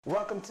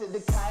Welcome to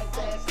the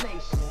Kayak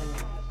Nation.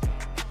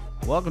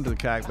 Welcome to the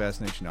Kayak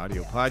Nation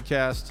audio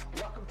podcast.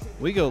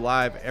 We go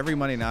live every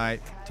Monday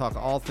night, talk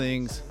all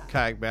things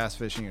kayak bass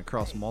fishing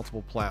across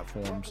multiple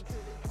platforms.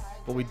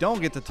 But we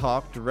don't get to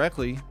talk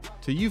directly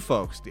to you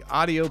folks, the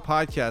audio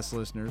podcast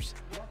listeners.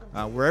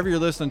 Wherever you're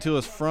listening to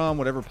us from,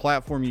 whatever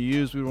platform you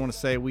use, we want to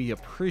say we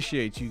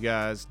appreciate you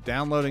guys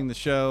downloading the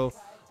show,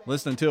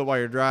 listening to it while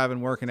you're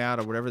driving, working out,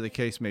 or whatever the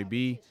case may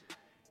be.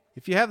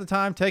 If you have the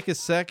time, take a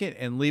second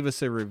and leave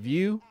us a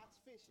review.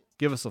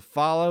 Give us a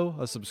follow,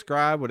 a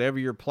subscribe, whatever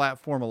your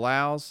platform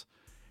allows.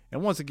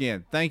 And once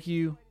again, thank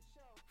you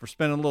for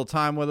spending a little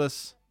time with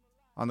us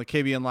on the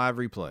KBN Live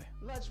replay.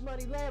 Lunch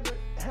money, Lambert.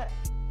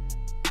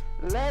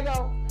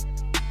 Lego.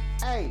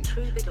 Hey,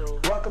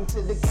 welcome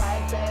to the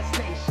Kayak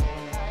Nation.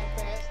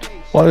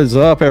 What is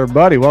up,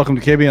 everybody? Welcome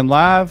to KBN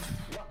Live.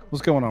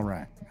 What's going on,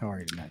 Ryan? How are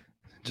you tonight?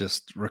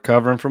 Just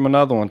recovering from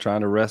another one,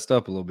 trying to rest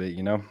up a little bit,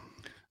 you know.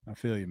 I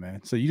feel you,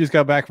 man. So you just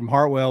got back from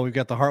Hartwell. We've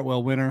got the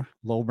Hartwell winner,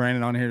 Lowell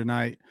Brannan, on here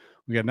tonight.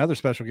 We got another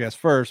special guest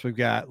first. We've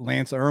got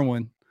Lance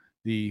Irwin,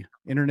 the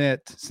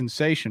internet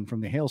sensation from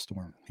the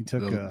hailstorm. He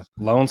took a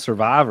lone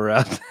survivor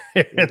out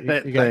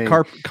there. He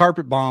got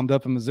carpet bombed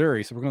up in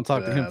Missouri. So we're going to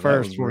talk to him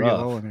first before we get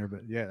Lowell in here.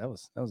 But yeah, that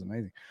was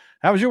amazing.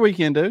 How was your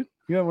weekend, dude?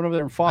 You went over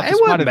there and fought. It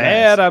wasn't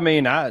bad. I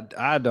mean,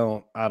 I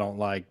don't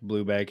like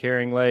blueback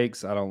herring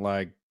lakes. I don't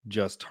like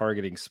just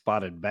targeting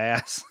spotted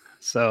bass.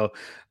 So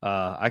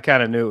I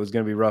kind of knew it was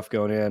going to be rough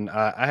going in.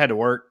 I had to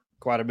work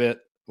quite a bit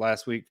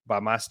last week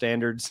by my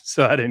standards,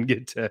 so I didn't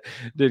get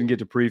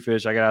to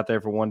pre-fish. I got out there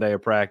for one day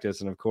of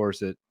practice, and of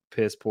course it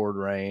piss poured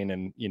rain,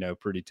 and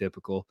pretty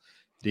typical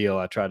deal.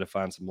 I tried to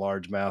find some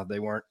largemouth.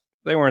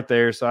 They weren't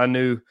there, so I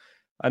knew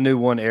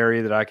one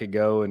area that I could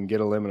go and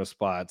get a limit of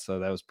spots. So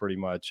that was pretty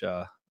much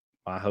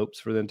my hopes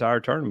for the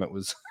entire tournament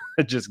was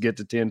just get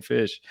to 10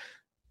 fish.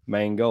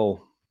 Main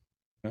goal.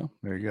 Well,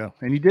 there you go,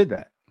 and you did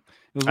that.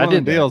 It was one of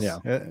the deals. Yeah.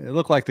 It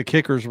looked like the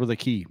kickers were the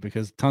key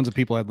because tons of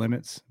people had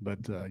limits, but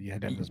you had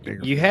to have those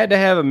bigger. You had to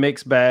have a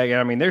mixed bag.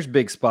 I mean, there's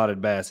big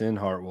spotted bass in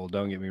Hartwell,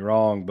 don't get me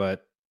wrong,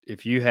 but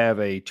if you have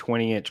a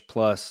 20-inch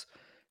plus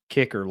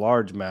kicker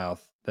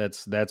largemouth,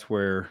 that's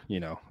where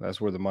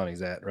that's where the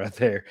money's at right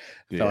there.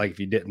 I felt like if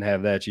you didn't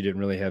have that, you didn't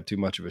really have too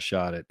much of a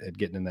shot at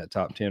getting in that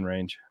top 10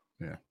 range.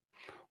 Yeah,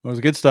 well, it was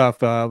good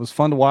stuff. It was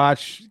fun to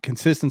watch.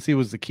 Consistency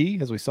was the key,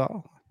 as we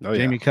saw.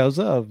 Jamie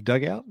Koza of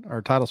Dugout,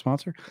 our title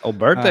sponsor. Oh,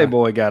 birthday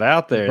boy got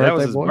out there. That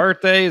was his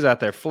birthday. He's out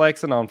there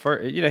flexing on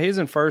first. He's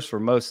in first for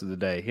most of the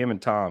day. Him and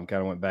Tom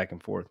kind of went back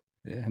and forth.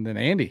 Yeah, and then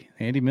Andy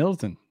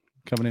Middleton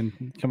coming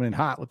in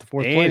hot with the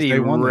fourth place. Andy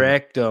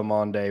wrecked him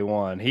on day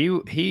one. He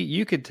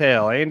you could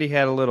tell Andy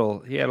had a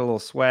little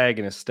swag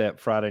in his step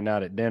Friday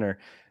night at dinner,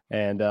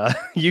 and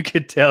you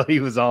could tell he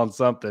was on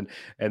something.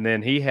 And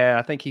then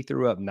I think he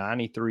threw up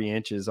 93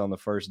 inches on the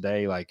first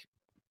day, like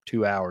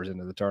 2 hours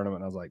into the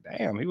tournament. I was like,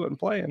 damn, he wasn't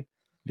playing.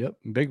 Yep.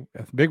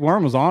 Big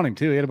worm was on him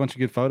too. He had a bunch of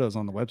good photos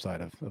on the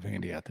website of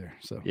Andy out there.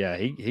 So yeah,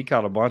 he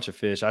caught a bunch of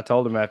fish. I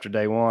told him after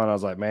day one, I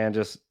was like, man,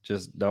 just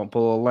don't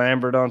pull a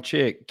Lambert on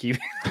Chick. Keep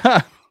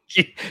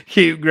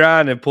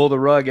grinding, pull the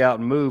rug out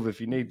and move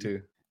if you need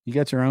to. You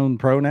got your own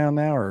pronoun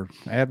now or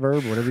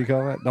adverb, whatever you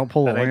call that. Don't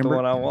pull a Lambert. Ain't the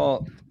one I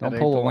want. Don't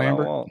pull a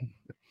Lambert.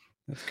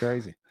 That's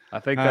crazy. I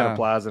think that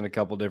applies in a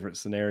couple different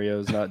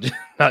scenarios,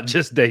 not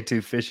just day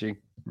two fishing.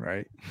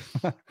 Right.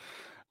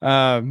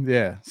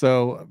 Yeah.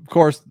 So of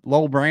course,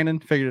 Lowell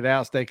Brannan figured it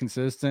out, stay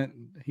consistent.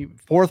 He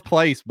fourth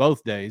place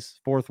both days,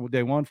 fourth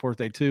day one, fourth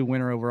day two,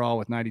 winner overall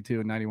with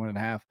 92 and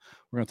 91.5.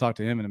 We're going to talk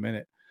to him in a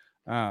minute.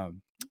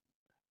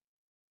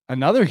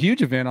 Another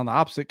huge event on the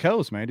opposite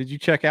coast, man. Did you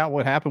check out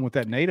what happened with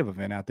that native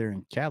event out there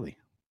in Cali?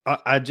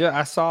 I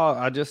just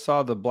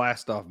saw the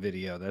blast off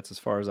video. That's as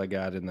far as I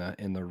got in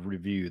the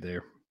review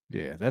there.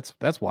 Yeah,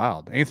 that's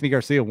wild. Anthony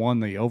Garcia won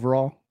the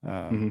overall.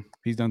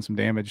 He's done some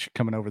damage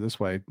coming over this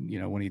way,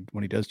 when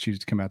he does choose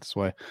to come out this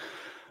way.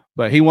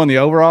 But he won the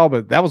overall,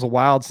 but that was a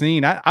wild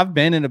scene. I've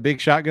been in a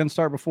big shotgun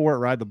start before at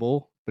Ride the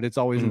Bull, but it's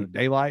always in the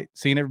daylight.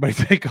 Seeing everybody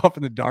take off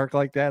in the dark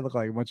like that looked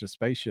like a bunch of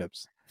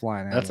spaceships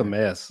flying out. That's a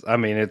mess. I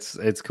mean,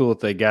 it's cool that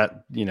they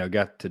got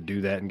to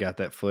do that and got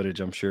that footage.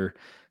 I'm sure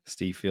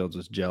Steve Fields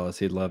was jealous.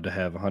 He'd love to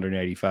have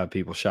 185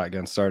 people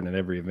shotgun starting at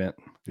every event.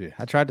 Yeah,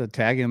 I tried to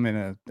tag him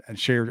in and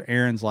share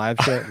Aaron's live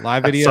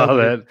video. Saw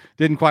that.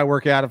 Didn't quite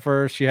work out at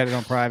first. She had it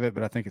on private,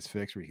 but I think it's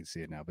fixed where you can see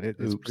it now. But it's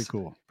pretty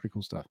cool. Pretty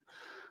cool stuff.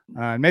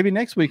 Maybe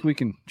next week we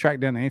can track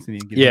down Anthony.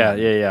 And get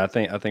yeah. I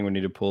think we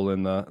need to pull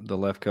in the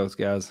left coast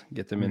guys,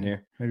 get them in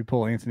here. Maybe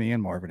pull Anthony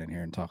and Marvin in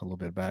here and talk a little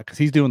bit about it because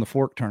he's doing the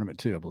Fork tournament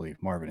too. I believe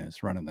Marvin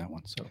is running that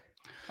one. So,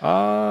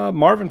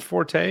 Marvin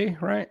Forte,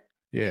 right?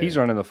 Yeah, he's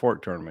running the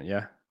Fork tournament.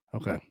 Yeah.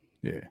 Okay.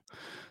 Yeah.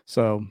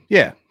 So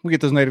yeah, we get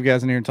those native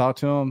guys in here and talk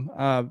to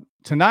them.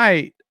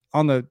 Tonight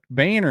on the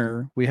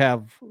banner, we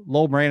have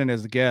Lowell Brannan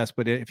as the guest,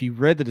 but if you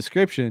read the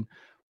description,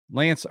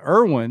 Lance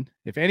Irwin,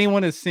 if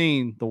anyone has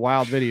seen the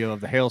wild video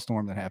of the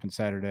hailstorm that happened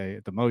Saturday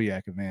at the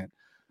Moyak event,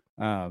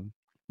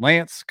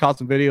 Lance caught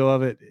some video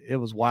of it. It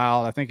was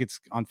wild. I think it's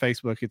on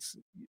Facebook. It's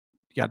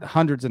got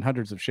hundreds and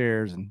hundreds of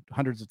shares and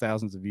hundreds of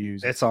thousands of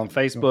views. It's on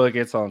Facebook.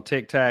 It's on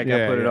TikTok.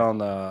 Yeah, I put it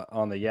yeah.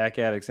 on the Yak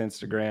Addicts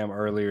Instagram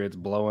earlier. It's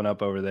blowing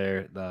up over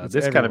there. This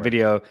everywhere. kind of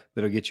video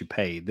that'll get you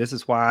paid. This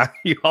is why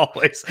you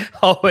always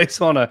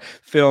want to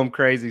film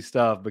crazy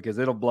stuff, because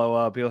it'll blow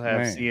up. He'll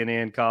have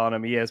CNN calling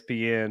him,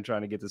 ESPN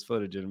trying to get this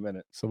footage in a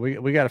minute. So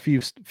we got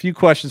a few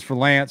questions for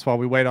Lance while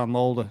we wait on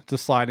Lowell to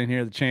slide in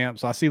here, the champ.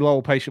 So I see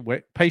Lowell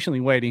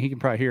patiently waiting. He can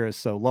probably hear us.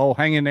 So Lowell,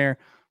 hang in there.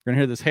 We're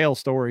gonna hear this hail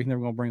story, and then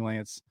we're gonna bring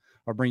Lance.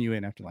 I'll bring you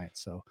in after Lance.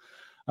 So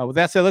with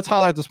that said, let's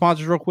highlight the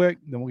sponsors real quick.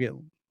 Then we'll get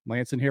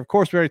Lance in here. Of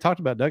course, we already talked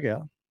about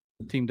Dugout,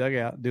 Team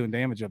Dugout doing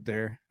damage up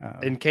there.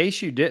 In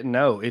case you didn't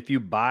know, if you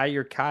buy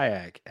your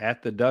kayak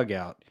at the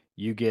Dugout,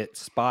 you get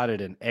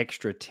spotted an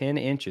extra 10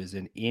 inches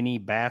in any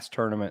bass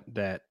tournament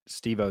that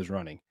Steve-O's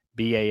running.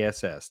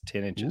 BASS,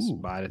 10 inches.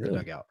 Buy it at the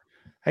Dugout.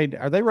 Hey,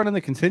 are they running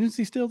the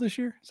contingency still this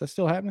year? Is that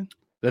still happening?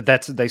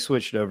 They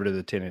switched over to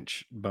the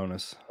 10-inch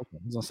bonus. Okay.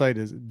 I was gonna say,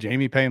 does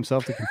Jamie pay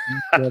himself to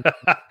continue?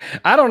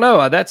 I don't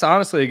know. That's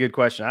honestly a good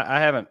question. I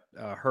haven't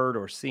heard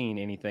or seen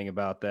anything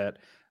about that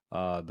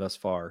thus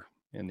far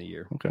in the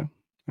year. Okay.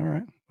 All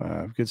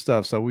right. Good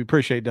stuff. So we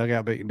appreciate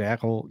Dugout Bait and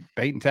Tackle,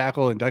 and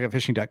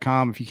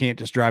dugoutfishing.com. If you can't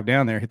just drive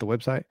down there, hit the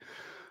website.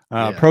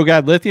 Pro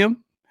Guide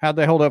Lithium. How'd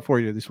they hold up for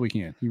you this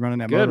weekend? You running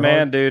that? Good, man,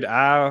 hard? Dude.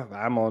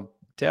 I'm gonna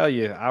tell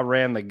you, I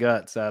ran the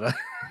guts out of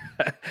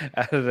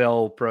the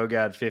old Pro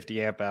Guide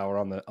 50 amp hour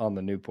on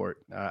the Newport.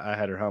 I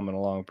had her humming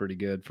along pretty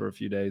good for a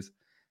few days.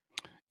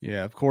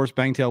 Yeah, of course,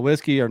 Bangtail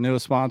Whiskey, our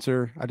newest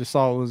sponsor. I just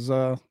saw it was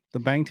the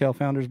Bangtail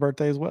founder's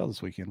birthday as well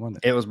this weekend, wasn't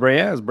it? It was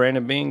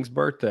Brandon Bing's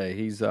birthday.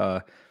 He's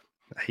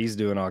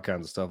doing all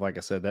kinds of stuff. Like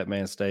I said, that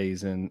man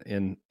stays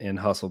in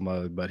hustle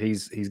mode, but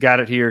he's got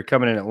it here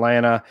coming in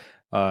Atlanta,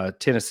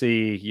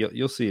 Tennessee.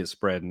 You'll see it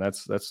spreading.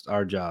 That's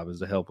our job, is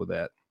to help with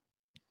that.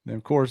 And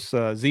of course,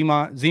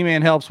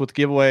 Z-Man helps with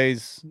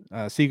giveaways.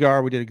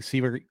 Seagar, we did a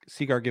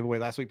Seagar giveaway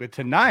last week, but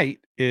tonight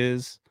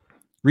is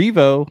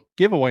Revo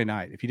giveaway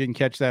night. If you didn't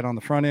catch that on the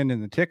front end in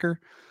the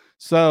ticker.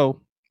 So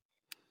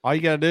all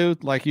you got to do,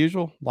 like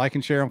usual, like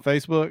and share on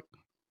Facebook,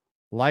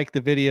 like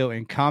the video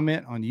and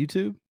comment on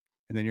YouTube,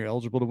 and then you're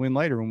eligible to win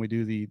later when we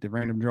do the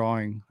random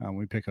drawing.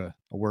 We pick a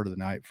word of the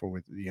night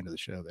for the end of the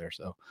show there.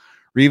 So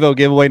Revo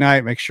giveaway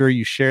night, make sure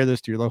you share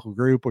this to your local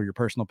group or your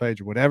personal page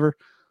or whatever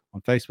on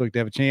Facebook to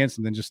have a chance,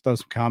 and then just throw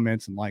some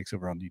comments and likes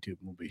over on YouTube,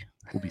 and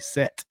we'll be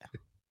set.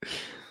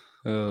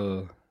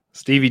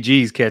 Stevie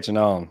G's catching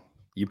on.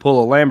 You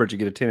pull a Lambert, you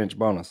get a 10-inch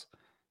bonus.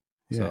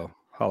 Yeah. So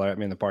holler at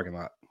me in the parking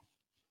lot.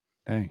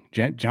 Dang.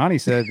 Johnny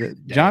said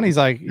that Johnny's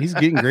like, he's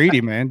getting greedy,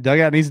 man.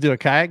 Dugout needs to do a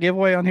kayak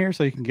giveaway on here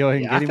so you can go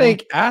ahead and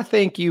get him. I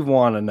think you've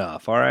won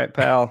enough. All right,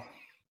 pal.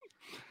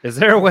 Is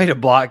there a way to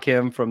block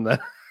him from the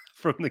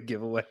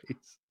giveaways?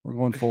 We're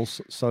going full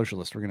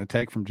socialist. We're going to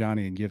take from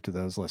Johnny and give to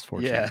those less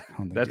fortunate.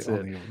 Yeah, that's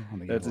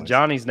it.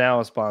 Johnny's now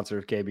a sponsor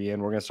of KBN.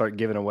 We're going to start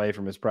giving away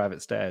from his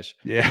private stash.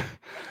 Yeah.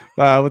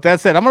 With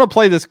that said, I'm going to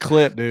play this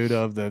clip, dude,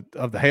 of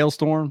the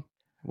hailstorm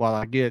while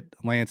I get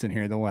Lance in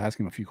here. Then we'll ask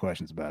him a few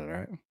questions about it. All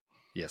right.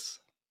 Yes.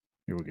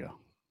 Here we go.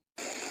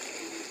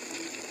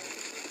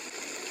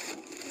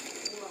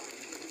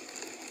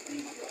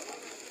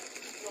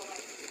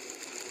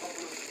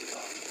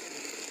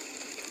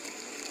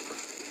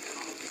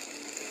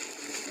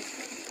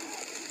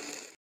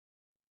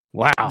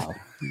 Wow,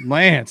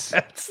 Lance.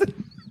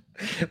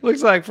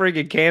 Looks like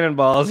freaking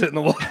cannonballs hitting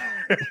the water.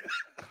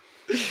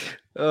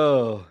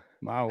 Oh,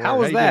 my word. How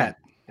was that,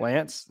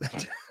 Lance?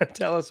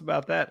 Tell us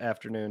about that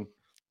afternoon.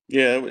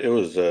 Yeah, it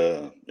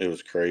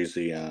was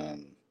crazy.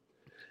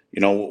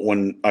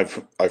 When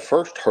I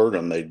first heard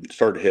them, they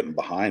started hitting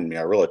behind me.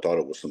 I really thought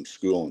it was some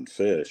schooling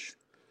fish.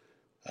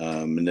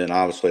 And then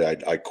obviously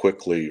I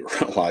quickly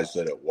realized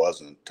that it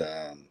wasn't.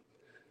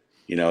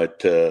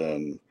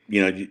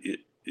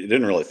 You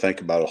didn't really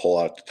think about it a whole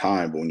lot at the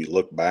time, but when you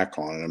look back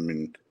on it, I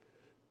mean,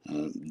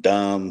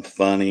 dumb,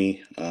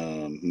 funny,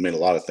 made a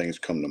lot of things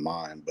come to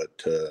mind, but,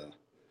 it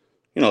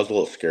was a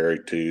little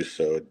scary too.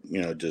 So,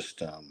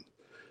 just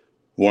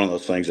one of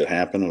those things that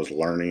happened. It was a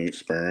learning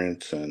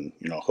experience, and,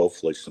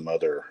 hopefully some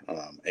other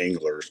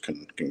anglers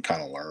can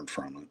kind of learn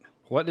from it.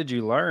 What did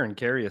you learn?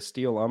 Carry a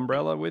steel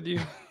umbrella with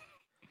you?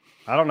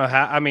 I don't know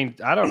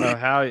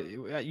how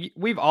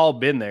we've all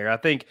been there. I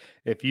think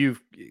if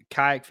you've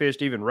kayak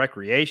fished even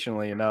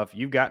recreationally enough,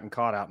 you've gotten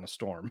caught out in a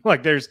storm.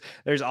 Like there's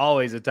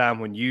always a time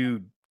when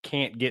you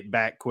can't get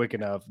back quick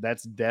enough.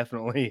 That's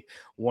definitely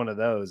one of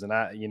those. And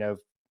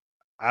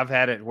I've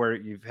had it where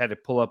you've had to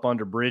pull up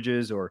under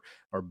bridges or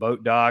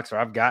boat docks, or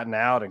I've gotten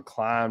out and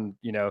climbed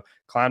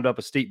up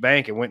a steep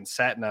bank and went and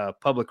sat in a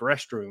public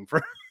restroom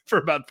for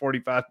about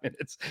 45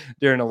 minutes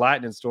during a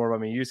lightning storm. I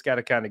mean, you just got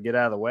to kind of get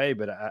out of the way,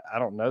 but I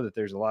don't know that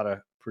there's a lot of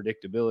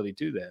predictability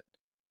to that.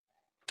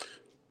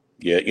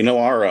 Yeah.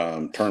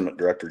 Our tournament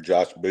director,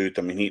 Josh Booth,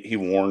 I mean, he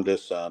warned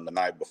us the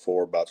night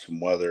before about some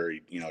weather.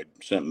 He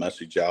sent a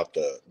message out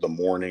the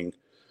morning,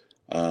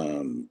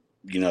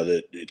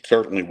 that it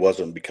certainly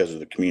wasn't because of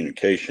the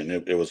communication.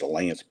 It was a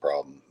Lance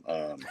problem.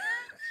 I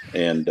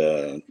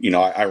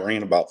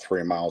ran about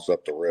 3 miles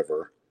up the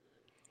river.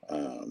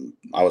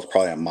 I was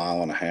probably a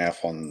mile and a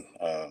half on,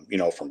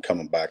 from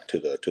coming back to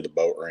the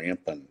boat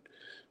ramp, and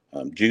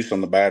juice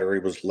on the battery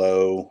was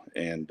low,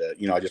 and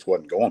I just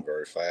wasn't going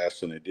very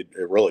fast, and it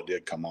really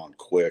did come on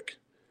quick,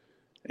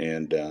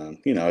 and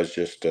it's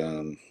just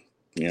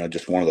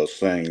just one of those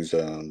things.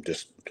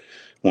 Just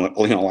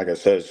like I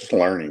said, it's just a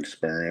learning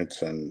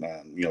experience, and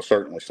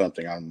certainly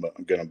something I'm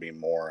going to be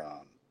more.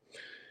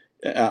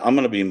 I'm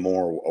going to be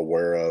more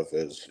aware of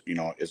as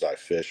I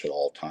fish at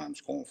all times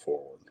going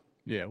forward.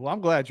 Yeah, well, I'm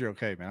glad you're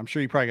okay, man. I'm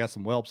sure you probably got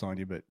some whelps on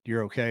you, but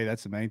you're okay.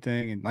 That's the main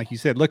thing. And like you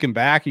said, looking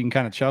back, you can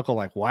kind of chuckle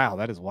like, wow,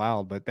 that is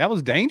wild. But that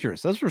was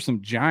dangerous. Those were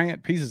some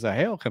giant pieces of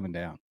hail coming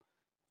down.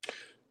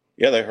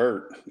 Yeah, they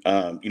hurt.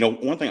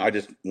 One thing I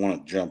just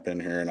want to jump in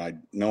here, and I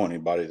know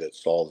anybody that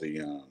saw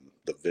the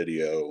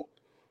video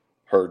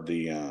heard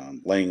the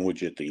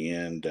language at the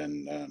end,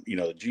 and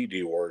the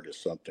GD word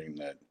is something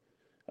that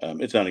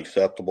it's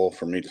unacceptable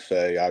for me to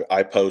say.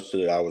 I posted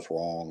it. I was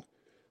wrong.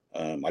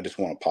 I just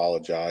want to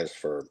apologize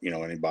for,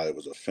 anybody that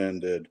was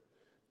offended.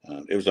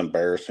 It was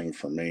embarrassing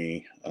for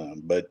me.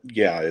 But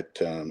yeah,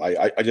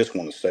 I just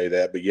want to say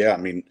that. But yeah, I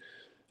mean,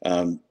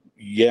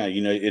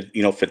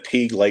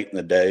 fatigue late in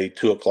the day,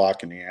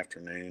 2:00 in the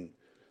afternoon,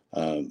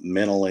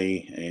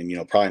 mentally,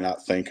 and, probably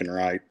not thinking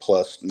right,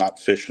 plus not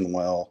fishing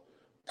well,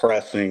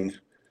 pressing,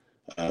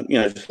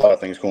 just a lot of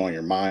things going on in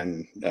your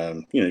mind.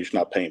 You're just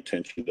not paying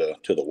attention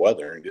to the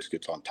weather, and it just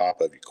gets on top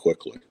of you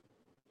quickly.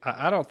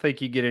 I don't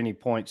think you get any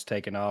points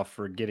taken off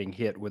for getting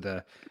hit with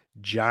a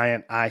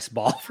giant ice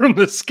ball from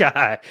the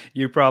sky.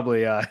 You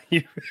probably, I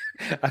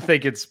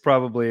think it's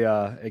probably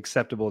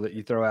acceptable that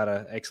you throw out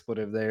an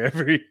expletive there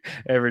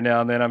every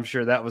now and then. I'm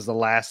sure that was the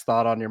last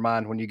thought on your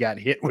mind when you got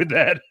hit with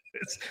that.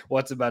 It's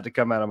what's about to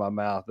come out of my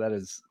mouth. That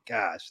is,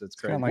 gosh, that's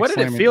crazy. Like what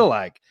did it feel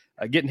like?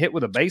 Getting hit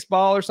with a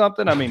baseball or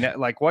something? I mean,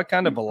 like what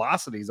kind of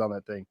velocities on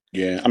that thing?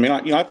 Yeah, I mean,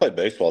 I played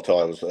baseball until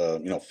I was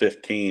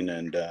 15,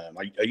 and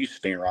I used to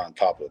stand around on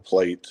top of the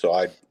plate, so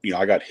I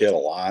got hit a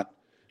lot.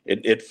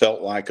 It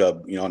felt like a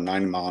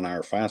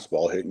 90-mile-an-hour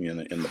fastball hitting you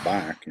in the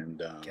back,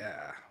 and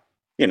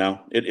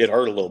it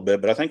hurt a little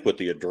bit. But I think with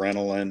the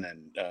adrenaline,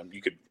 and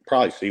you could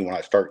probably see when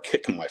I started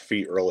kicking my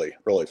feet really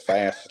really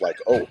fast, like,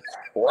 oh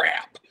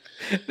crap.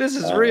 This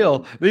is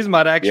real. These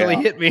might actually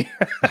hit me.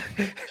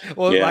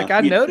 Well, Yeah. like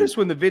I noticed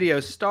when the video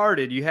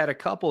started, you had a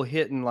couple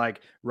hitting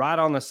like right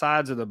on the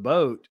sides of the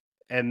boat,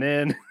 and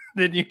then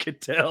then you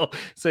could tell.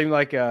 Seemed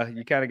like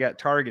you kind of got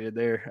targeted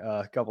there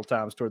a couple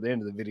times toward the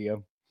end of the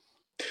video.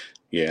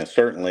 Yeah,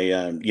 certainly.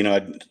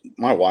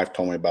 My wife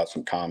told me about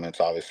some comments.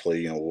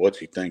 Obviously, what's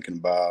he thinking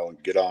about?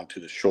 And get onto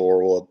the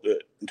shore. Well,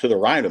 to the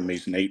right of me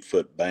is an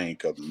 8-foot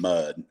bank of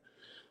mud.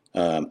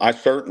 I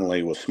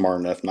certainly was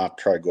smart enough not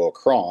to try to go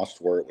across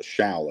where it was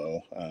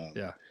shallow.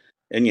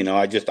 And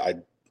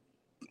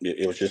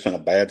it was just in a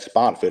bad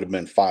spot. If it had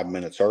been 5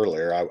 minutes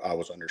earlier, I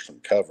was under some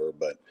cover.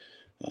 But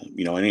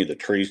any of the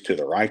trees to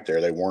the right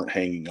there, they weren't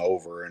hanging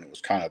over, and it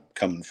was kind of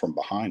coming from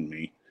behind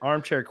me.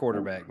 Armchair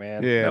quarterback,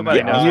 man. Yeah,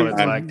 Nobody knows what it's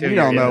like. You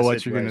don't know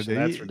what you're going to do.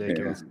 That's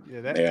ridiculous.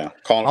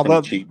 Calling from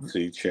the cheap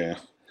seats.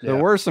 There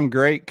were some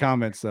great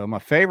comments though. My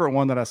favorite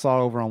one that I saw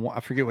over on, I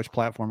forget which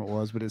platform it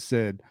was, but it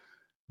said,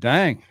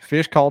 "Dang,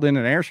 fish called in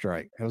an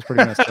airstrike." It was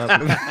pretty messed up.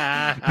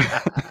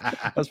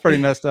 That was pretty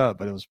messed up,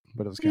 but it was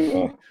kind of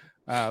funny.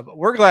 But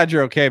we're glad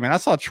you're okay, man. I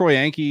saw Troy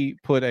Yankee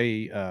put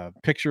a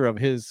picture of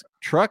his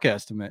truck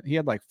estimate. He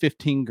had like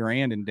 15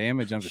 grand in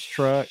damage on his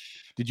truck.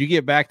 Did you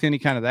get back to any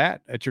kind of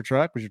that at your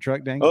truck? Was your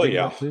truck dang? Oh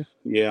yeah,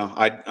 yeah.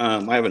 I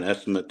have an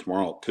estimate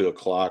tomorrow at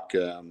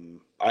 2:00.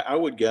 I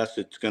would guess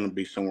it's going to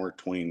be somewhere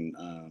between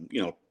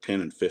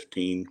 10 and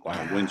 15.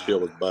 Wow.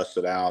 Windshield was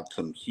busted out,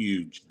 some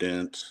huge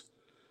dents.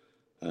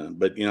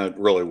 But it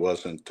really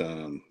wasn't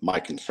my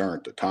concern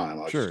at the time.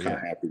 I was just kind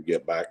of happy to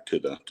get back to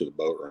the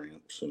boat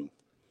ramp. So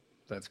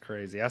that's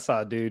crazy. I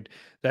saw a dude.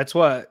 That's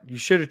what you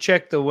should have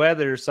checked the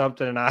weather or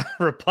something. And I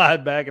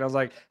replied back and I was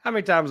like, how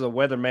many times has a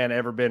weatherman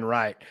ever been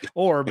right?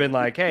 Or been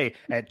like, hey,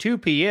 at 2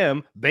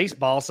 p.m.,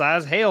 baseball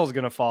size hail is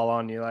going to fall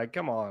on you. Like,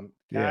 come on.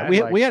 Yeah.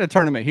 We had a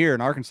tournament here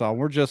in Arkansas.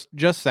 We're just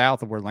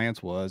south of where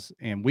Lance was.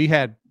 And we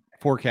had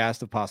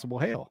forecast of possible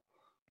hail.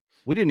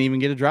 We didn't even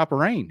get a drop of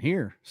rain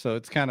here. So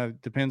it's kind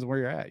of depends where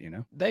you're at,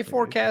 They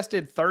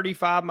forecasted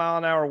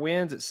 35-mile-an-hour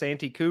winds at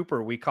Santee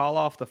Cooper. We call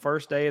off the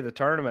first day of the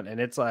tournament, and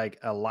it's like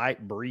a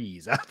light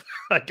breeze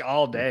like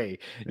all day.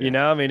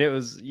 I mean, it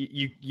was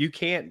you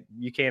can't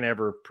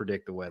ever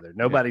predict the weather.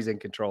 Nobody's in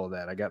control of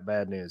that. I got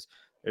bad news.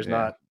 There's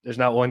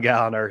not one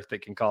guy on earth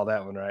that can call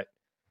that one right.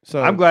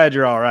 So I'm glad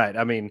you're all right.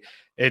 I mean,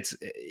 it's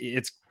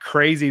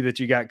crazy that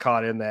you got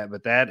caught in that,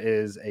 but that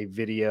is a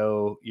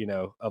video,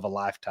 of a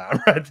lifetime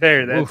right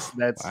there. That's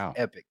wow.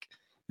 Epic.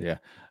 Yeah.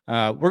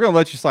 We're going to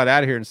let you slide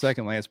out of here in a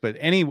second, Lance, but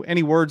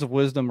any words of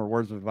wisdom or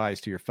words of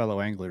advice to your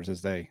fellow anglers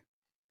as they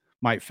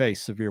might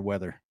face severe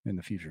weather in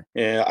the future?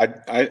 Yeah,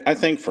 I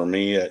think for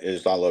me,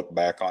 as I look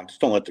back on, just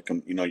don't let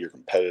your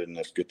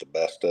competitiveness get the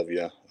best of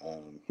you.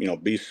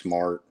 Be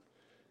smart,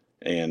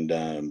 and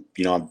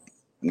I'm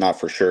not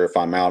for sure if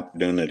I'm out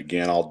doing it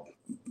again, I'll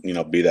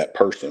be that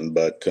person,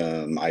 but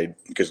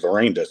because the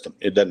rain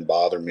doesn't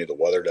bother me. The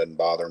weather doesn't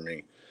bother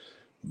me,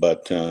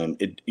 but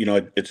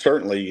it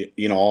certainly,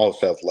 all of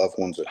us have loved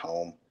ones at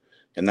home,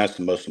 and that's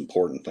the most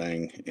important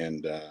thing.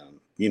 And,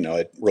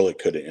 it really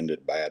could have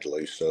ended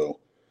badly. So,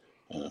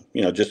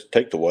 just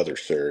take the weather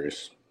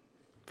serious.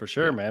 For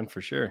sure, man,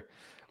 for sure.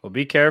 Well,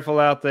 be careful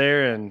out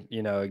there, and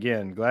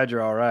again, glad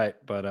you're all right.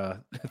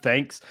 But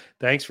thanks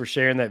for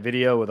sharing that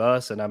video with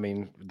us, and I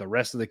mean the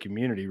rest of the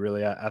community.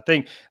 Really, I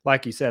think,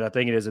 like you said, I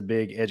think it is a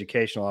big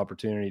educational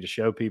opportunity to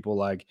show people,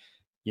 like,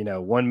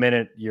 1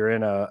 minute you're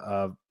in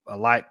a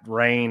light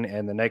rain,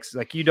 and the next,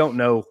 like, you don't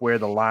know where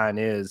the line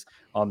is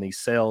on these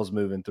sails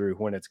moving through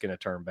when it's going to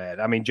turn bad.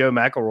 I mean, Joe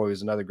McElroy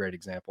is another great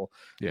example.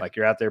 Yeah. Like,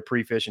 you're out there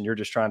pre-fishing, you're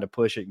just trying to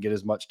push it and get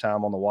as much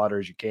time on the water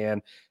as you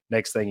can.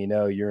 Next thing you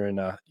know, you're in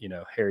a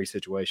hairy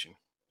situation.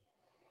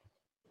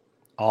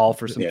 All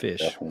for some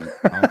fish.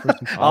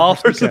 All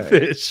for some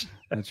fish.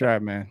 That's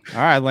right, man.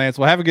 All right, Lance.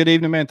 Well, have a good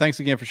evening, man. Thanks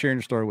again for sharing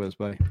your story with us,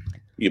 buddy.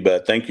 You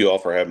bet. Thank you all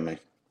for having me.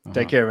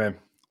 Take care, man.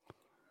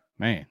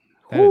 Man,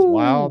 that is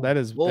wild.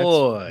 That's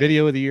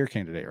video of the year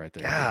candidate right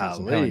there. How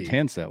Golly.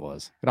 intense that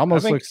was. It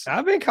almost looks.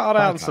 I've been caught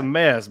out in some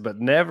mess, but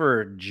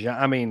never.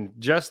 I mean,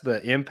 just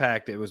the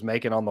impact it was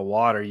making on the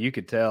water, you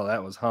could tell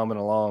that was humming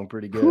along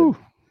pretty good.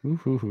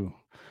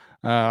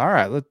 All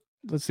right,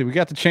 let's see. We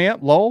got the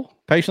champ, Lowell,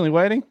 patiently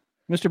waiting.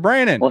 Mr.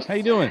 Brannan, how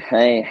you doing?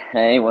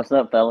 Hey, what's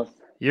up, fellas?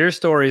 Your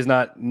story is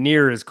not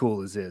near as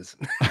cool as his.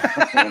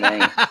 It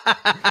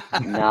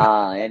ain't.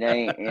 Nah, it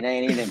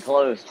ain't even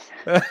close.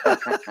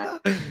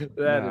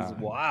 That is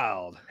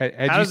wild.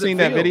 Had you seen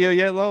that video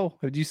yet, Lowell?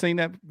 Had you seen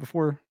that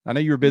before? I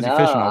know you were busy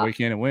fishing all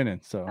weekend and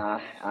winning. So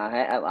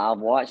I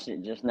watched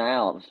it just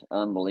now. It was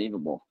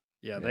unbelievable.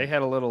 Yeah, they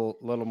had a little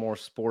more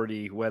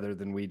sporty weather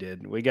than we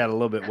did. We got a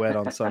little bit wet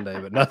on Sunday,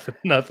 but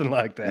nothing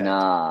like that.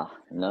 Nah,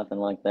 nothing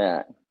like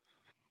that.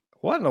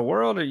 What in the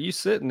world are you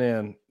sitting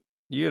in?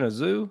 You in a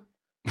zoo?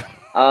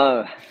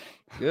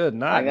 Good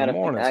night. Good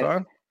morning,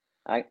 son.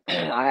 I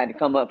had to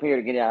come up here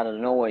to get out of the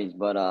noise,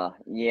 but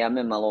yeah, I'm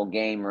in my little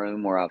game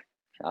room where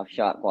I've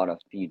shot quite a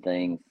few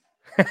things.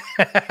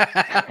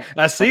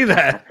 I see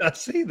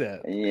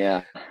that.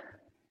 Yeah.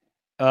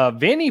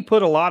 Vinny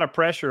put a lot of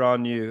pressure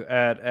on you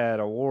at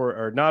award,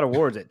 or not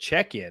awards, at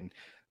check-in.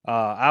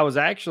 I was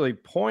actually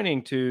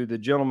pointing to the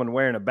gentleman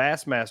wearing a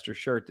Bassmaster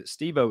shirt that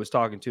Steve-O was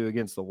talking to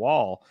against the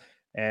wall.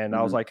 And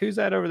I was like, who's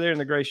that over there in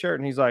the gray shirt?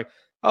 And he's like,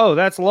 oh,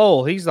 that's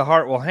Lowell. He's the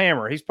Hartwell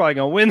Hammer. He's probably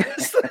going to win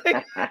this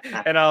thing.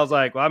 And I was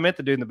like, well, I meant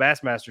the dude in the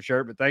Bassmaster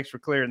shirt, but thanks for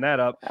clearing that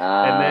up.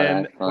 And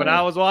then when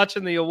I was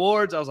watching the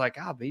awards, I was like,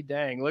 I'll be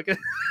dang. Look at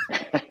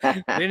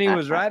Vinny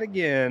was right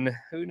again.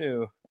 Who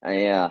knew?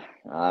 Yeah,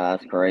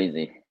 that's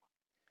crazy.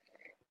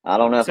 I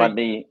don't know if I'd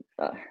be.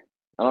 I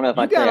don't know if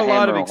I'd got a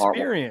lot of on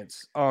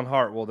experience on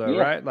Hartwell, though,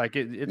 right? Like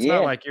it's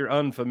not like you're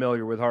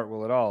unfamiliar with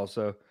Hartwell at all.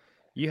 So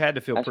you had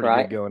to feel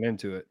pretty good going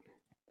into it.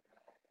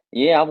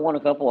 Yeah, I've won a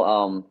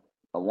couple.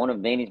 One of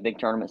Vinny's big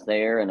tournaments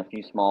there, and a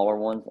few smaller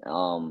ones.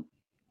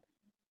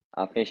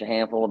 I fish a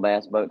handful of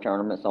bass boat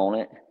tournaments on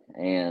it,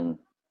 and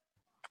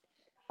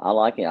I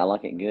like it. I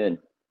like it good.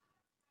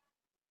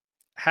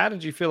 How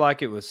did you feel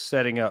like it was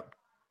setting up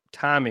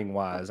timing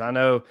wise? I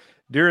know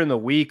during the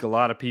week, a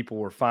lot of people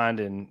were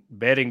finding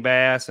bedding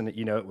bass, and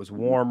it was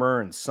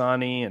warmer and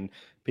sunny, and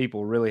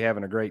people were really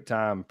having a great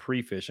time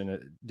pre-fishing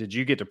it. Did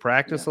you get to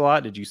practice a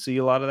lot? Did you see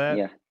a lot of that?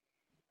 Yeah,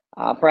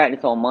 I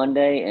practiced on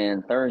Monday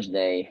and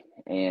Thursday,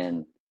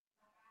 and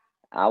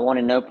I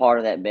wanted no part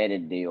of that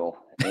bedded deal.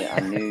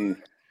 I knew,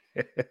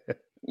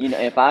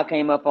 if I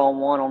came up on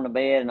one on the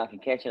bed and I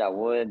could catch it, I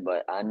would,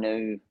 but I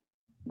knew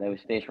those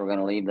fish were going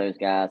to leave those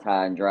guys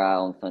high and dry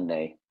on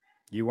Sunday.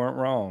 You weren't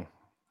wrong.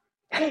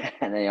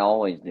 And they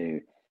always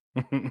do.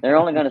 They're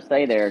only going to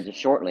stay there just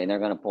shortly, and they're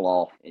going to pull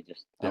off. I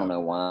don't know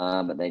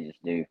why, but they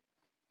just do.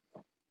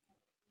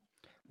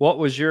 What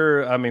was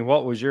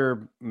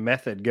your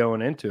method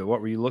going into it? What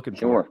were you looking for?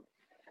 Sure.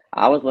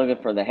 I was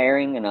looking for the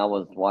herring, and I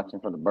was watching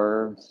for the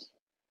birds.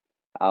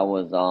 I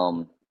was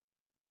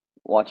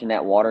watching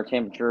that water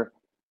temperature.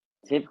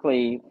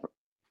 Typically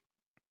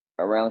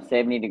around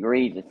 70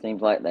 degrees, it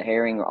seems like the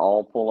herring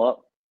all pull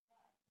up.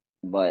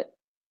 But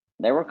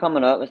they were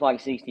coming up. It's like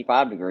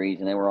 65 degrees,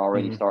 and they were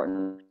already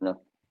starting to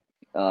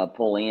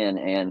pull in.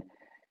 And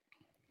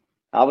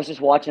I was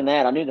just watching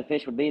that. I knew the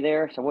fish would be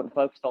there, so I wasn't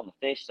focused on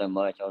the fish so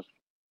much.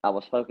 I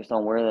was focused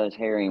on where those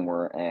herring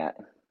were at.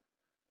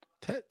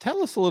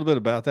 Tell us a little bit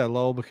about that,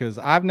 Lowell, because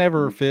I've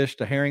never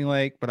fished a herring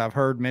lake, but I've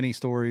heard many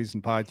stories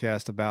and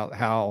podcasts about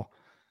how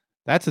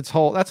that's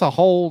a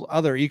whole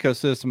other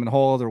ecosystem and a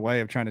whole other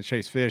way of trying to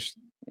chase fish.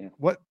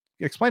 Yeah.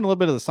 Explain a little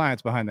bit of the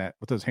science behind that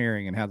with those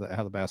herring and how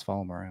the bass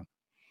follow them around.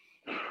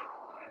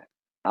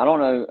 I don't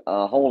know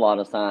a whole lot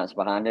of science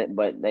behind it,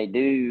 but they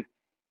do.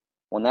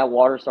 When that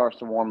water starts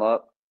to warm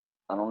up,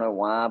 I don't know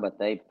why, but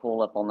they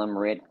pull up on them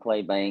red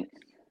clay banks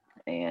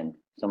and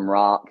some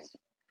rocks.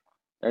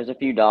 There's a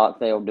few docks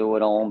they'll do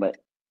it on, but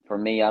for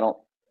me, I don't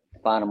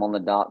find them on the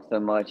dock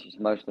so much. It's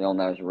mostly on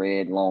those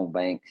red long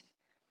banks.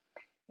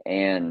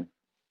 And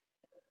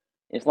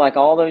It's like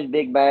all those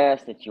big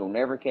bass that you'll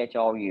never catch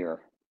all year.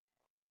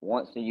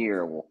 Once a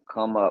year will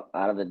come up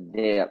out of the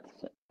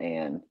depths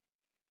and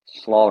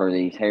slaughter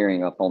these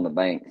herring up on the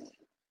banks.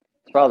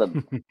 It's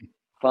probably the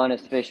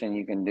funnest fishing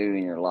you can do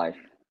in your life.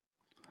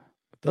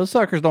 Those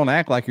suckers don't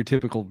act like your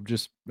typical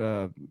just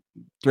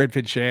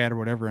threadfin shad or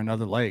whatever in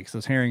other lakes.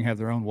 Those herring have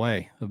their own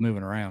way of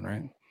moving around,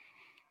 right?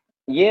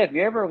 Yeah, if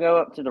you ever go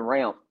up to the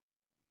ramp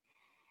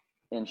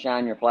and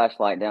shine your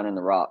flashlight down in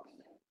the rocks,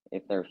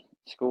 if they're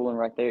schooling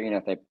right there,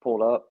 if they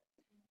pulled up,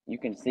 you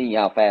can see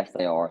how fast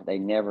they are. They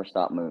never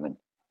stop moving.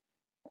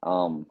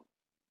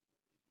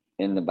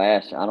 In the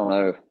bass, I don't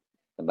know,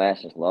 the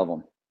bass just love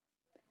them.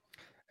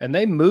 And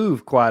they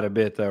move quite a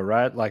bit though,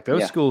 right? Like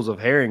those Yeah. schools of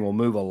herring will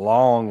move a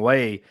long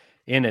way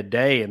in a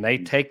day, and they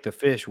take the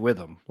fish with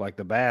them. Like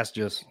the bass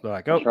just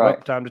like, That's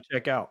right. time to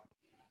check out.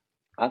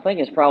 I think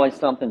it's probably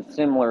something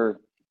similar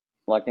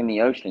like in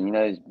the ocean,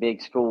 those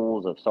big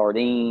schools of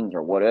sardines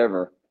or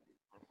whatever,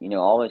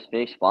 all those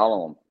fish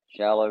follow them,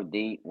 shallow,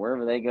 deep,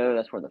 wherever they go,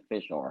 that's where the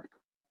fish are.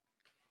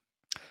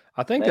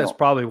 I think that's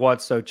probably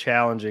what's so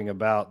challenging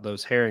about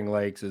those herring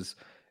lakes is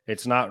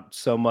it's not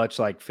so much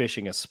like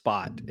fishing a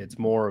spot. It's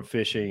more of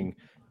fishing,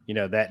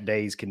 that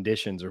day's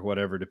conditions or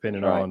whatever,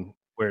 depending on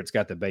where it's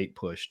got the bait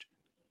pushed.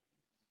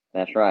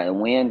 That's right. The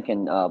wind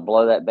can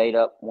blow that bait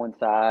up one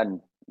side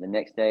and the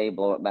next day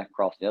blow it back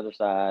across the other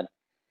side.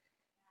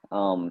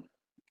 Following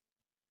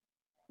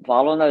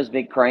those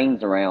big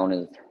cranes around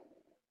is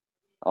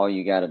all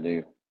you got to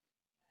do.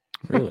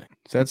 Really?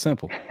 It's that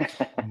simple.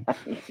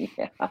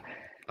 Yeah.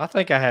 I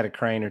think I had a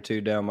crane or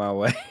two down my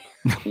way.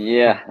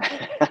 Yeah.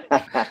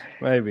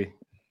 Maybe.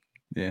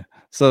 Yeah.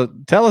 So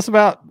tell us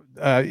about,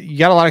 you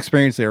got a lot of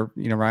experience there.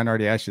 Ryan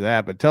already asked you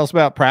that, but tell us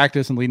about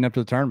practice and leading up to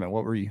the tournament.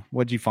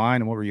 What'd you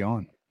find and what were you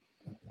on?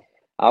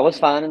 I was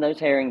finding those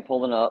herring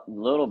pulling up a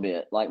little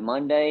bit. Like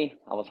Monday,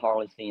 I was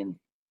hardly seeing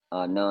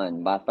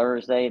none. By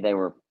Thursday, they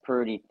were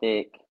pretty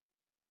thick.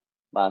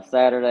 By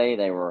Saturday,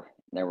 they were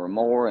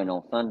more, and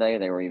on Sunday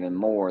they were even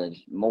more.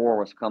 More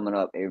was coming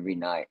up every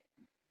night.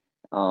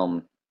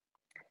 So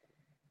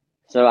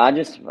I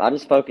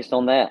just focused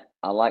on that.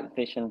 I like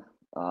fishing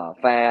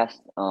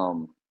fast,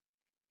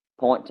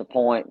 point to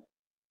point,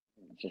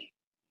 just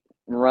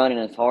running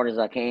as hard as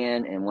I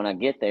can. And when I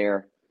get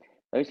there,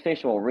 those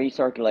fish will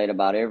recirculate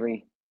about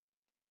every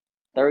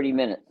 30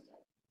 minutes.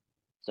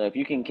 So if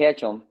you can catch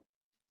them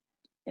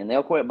and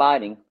they'll quit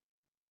biting,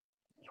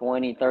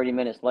 20, 30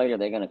 minutes later,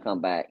 they're going to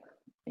come back.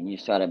 And you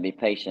just got to be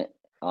patient.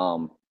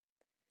 You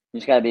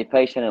just got to be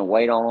patient and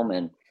wait on them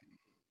and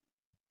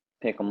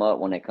pick them up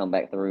when they come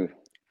back through.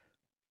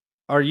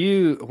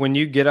 When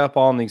you get up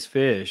on these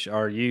fish,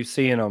 are you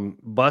seeing them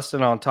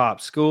busting on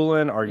top,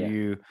 schooling?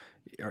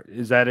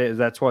 Is that it?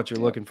 That's what you're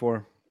looking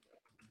for?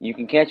 You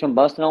can catch them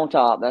busting on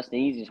top. That's the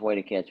easiest way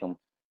to catch them.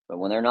 But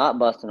when they're not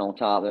busting on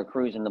top, they're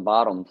cruising the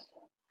bottoms,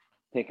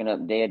 picking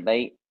up dead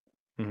bait.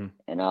 Mm-hmm.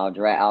 And I'll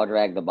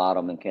drag the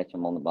bottom and catch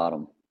them on the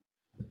bottom.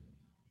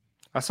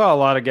 I saw a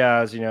lot of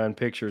guys, in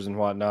pictures and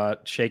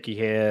whatnot, shaky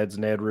heads,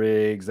 Ned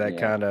rigs, that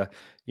kind of,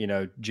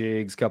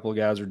 jigs. A couple of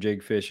guys were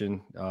jig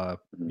fishing,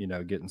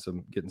 getting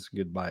some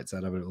good bites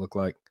out of it. It looked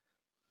like.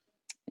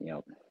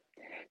 Yep.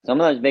 Some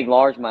of those big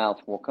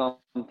largemouths will come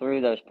through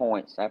those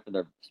points after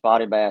the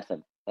spotted bass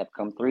have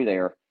come through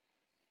there,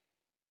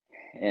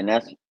 and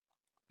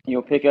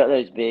you'll pick up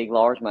those big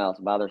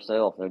largemouths by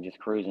themselves. They're just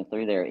cruising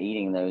through there,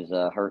 eating those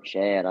hurt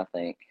shad, I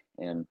think,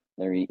 and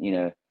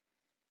they're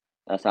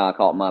that's how I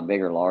caught my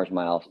bigger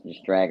largemouths,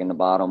 just dragging the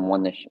bottom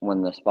when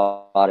the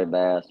spotted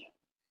bass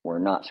were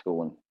not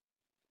schooling.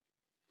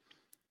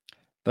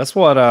 That's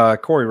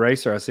what Corey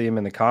Racer, I see him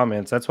in the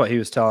comments. That's what he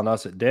was telling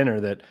us at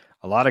dinner, that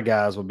a lot of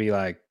guys will be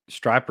like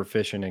striper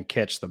fishing and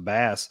catch the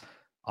bass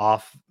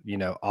off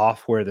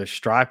where the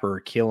striper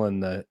killing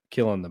the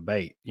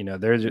bait.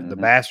 The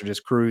bass are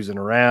just cruising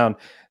around,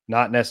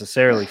 not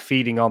necessarily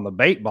feeding on the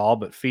bait ball,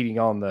 but feeding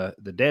on the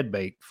dead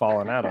bait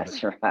falling out of it.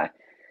 That's right.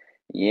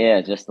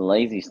 Yeah, just the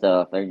lazy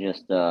stuff. They're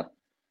just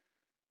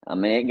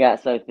it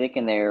got so thick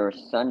in there.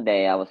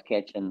 Sunday I was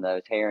catching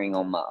those herring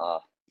on my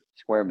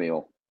square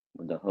bill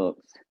with the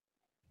hooks.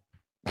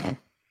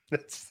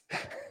 That's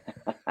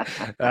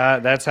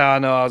how I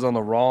know I was on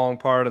the wrong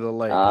part of the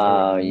lake.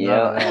 Oh,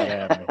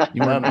 yeah.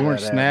 You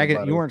weren't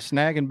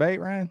snagging bait,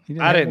 Ryan?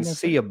 I didn't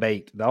see a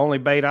bait. The only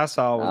bait I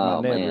saw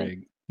was my Ned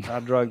rig. I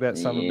drug that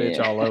son of a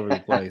bitch all over the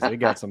place. It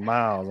got some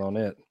miles on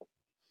it.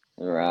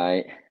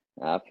 Right.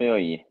 I feel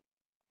you.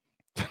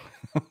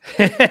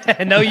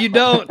 No, you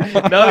don't.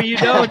 No, you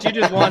don't. You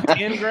just want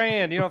 10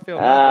 grand. You don't feel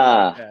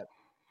like that.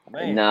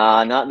 Man.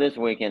 Nah, not this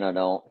weekend. I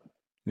don't.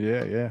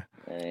 Yeah.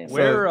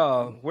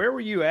 Where were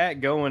you at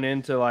going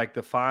into like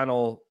the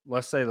final,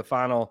 let's say the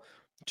final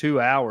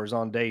 2 hours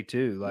on day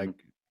 2? Like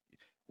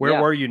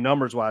where were you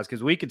numbers wise?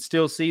 Because we could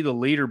still see the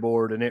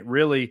leaderboard, and it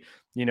really,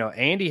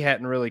 Andy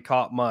hadn't really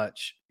caught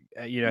much.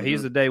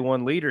 He's the day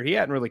 1 leader. He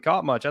hadn't really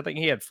caught much. I think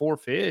he had 4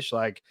 fish,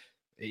 like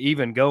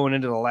even going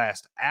into the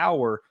last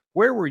hour.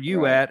 Where were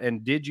you at,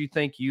 and did you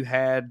think you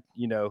had,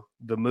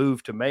 the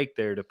move to make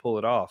there to pull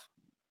it off?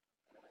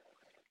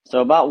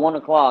 So about 1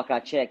 o'clock, I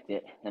checked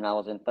it, and I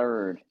was in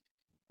third.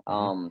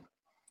 About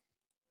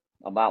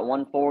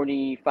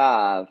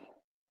 1:45,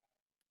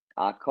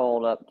 I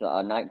called up to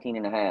a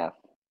 19.5.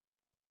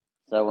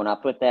 So when I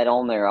put that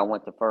on there, I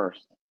went to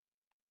first,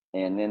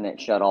 and then it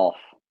shut off.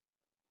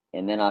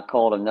 And then I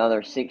called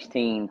another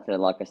 16 to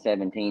like a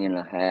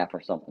 17.5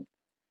 or something.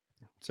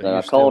 So I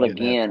you're still called getting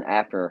again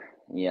after,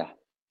 yeah.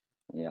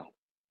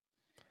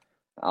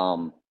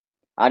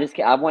 I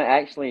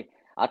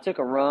took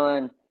a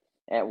run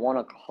at 1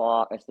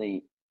 o'clock. Let's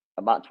see,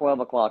 about 12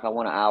 o'clock, I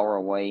went an hour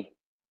away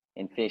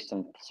and fished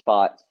some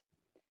spots,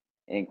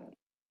 and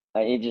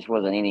it just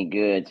wasn't any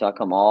good. So I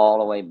come all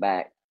the way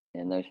back,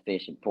 and those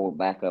fish had pulled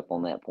back up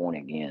on that point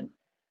again.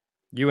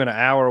 You went an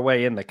hour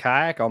away in the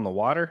kayak on the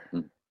water?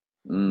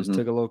 Mm-hmm. Just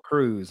took a little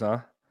cruise, huh?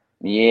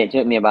 Yeah, it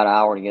took me about an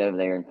hour to get over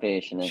there and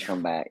fish and then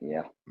come back.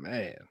 Yeah.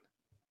 Man.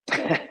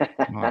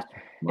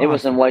 It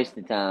was some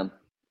wasted time.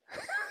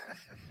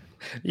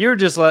 You're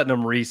just letting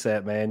them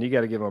reset, man. You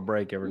got to give them a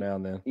break every now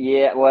and then.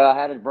 Yeah, well, I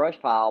had a brush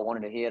pile I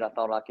wanted to hit. I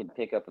thought I could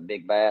pick up a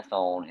big bass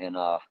on, and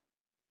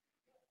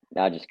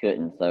I just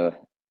couldn't. So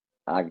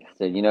I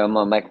said, I'm going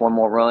to make one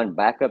more run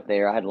back up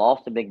there. I had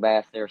lost a big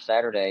bass there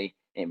Saturday,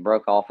 and it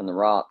broke off in the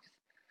rocks.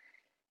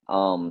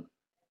 And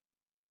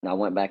I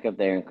went back up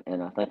there,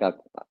 and I think I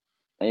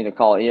either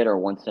caught it or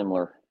one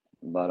similar,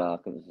 but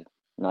it was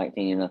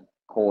 19.25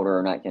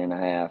 or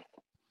 19.5.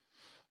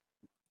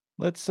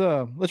 Let's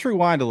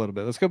rewind a little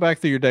bit. Let's go back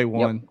through your day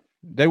one.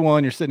 Yep. Day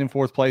one, you're sitting in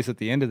fourth place at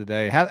the end of the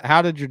day.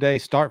 How did your day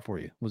start for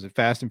you? Was it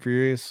fast and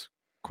furious,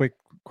 quick,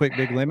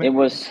 big limit? It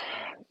was.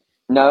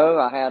 No,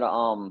 I had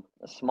a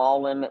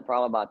small limit,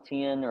 probably about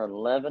 10 or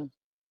 11.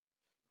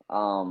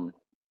 And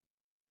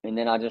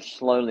then I just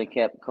slowly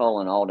kept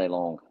culling all day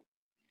long.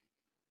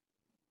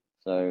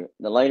 So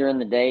the later in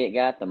the day it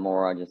got, the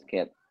more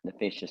the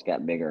fish just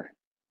got bigger.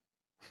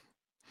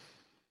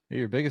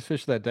 Your biggest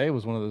fish that day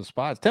was one of those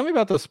spots. Tell me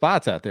about those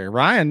spots out there,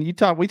 Ryan. We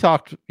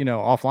talked,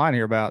 offline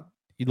here about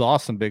you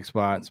lost some big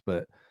spots,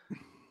 but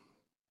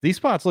these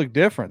spots look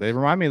different. They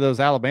remind me of those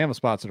Alabama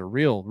spots that are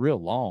real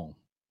long.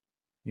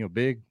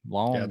 Big,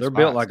 long. Yeah, they're spots.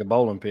 built like a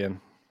bowling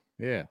pin.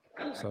 Yeah.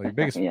 So your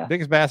biggest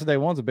bass of day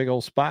one's a big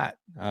old spot.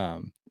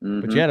 But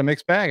you had a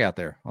mixed bag out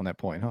there on that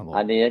point, huh?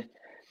 I did.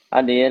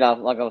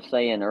 Like I was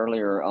saying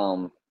earlier,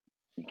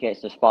 you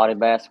catch the spotted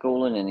bass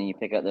schooling, and then you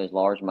pick up those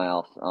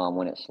largemouths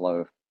when it's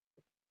slow.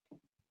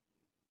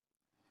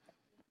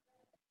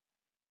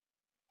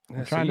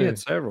 Yeah, so you had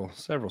several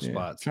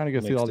spots. Trying to go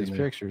through all these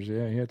pictures.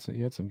 Yeah, you had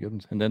some good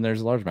ones. And then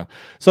there's the largemouth.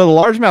 So the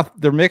largemouth,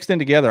 they're mixed in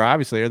together,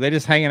 obviously. Are they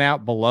just hanging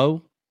out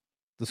below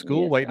the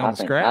school waiting on the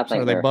scraps,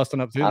 or are they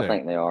busting up through there? I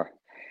think they are.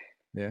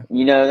 Yeah.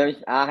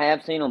 I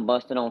have seen them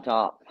busting on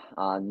top.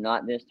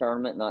 Not this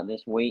tournament, not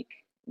this week,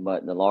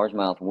 but the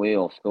largemouth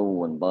will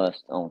school and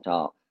bust on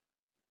top.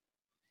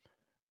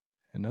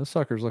 And those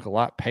suckers look a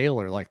lot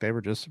paler. Like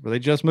were they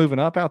just moving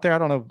up out there? I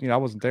don't know. I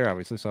wasn't there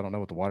obviously, so I don't know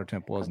what the water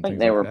temp was and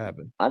things like that.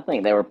 But I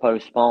think they were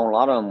postponed. A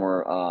lot of them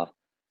were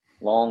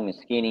long and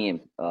skinny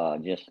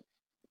and just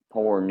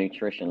poor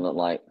nutrition. Looked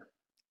like.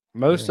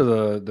 Most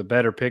of the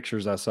better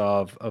pictures I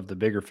saw of the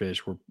bigger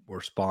fish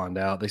were spawned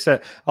out. They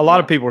said a lot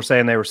of people were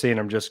saying they were seeing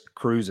them just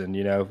cruising.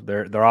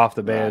 They're off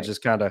the bed,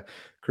 just kind of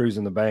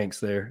cruising the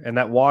banks there. And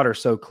that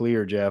water's so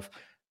clear, Jeff.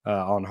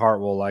 On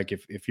Hartwell, like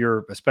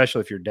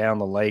especially if you're down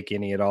the lake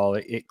any at all,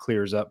 it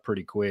clears up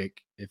pretty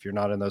quick if you're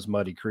not in those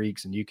muddy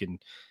creeks, and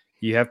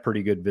you have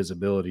pretty good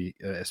visibility,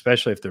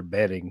 especially if they're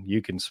bedding.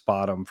 You can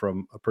spot them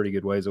from a pretty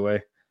good ways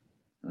away.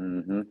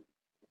 Mm-hmm.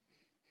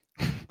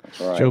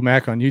 Right. Joe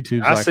Mack on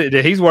YouTube. I said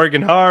he's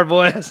working hard,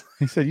 boys.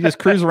 He said, "You just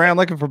cruise around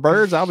looking for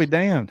birds. I'll be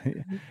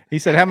damned." He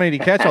said, "How many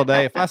did he catch all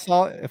day?" If I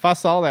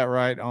saw that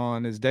right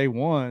on his day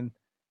one,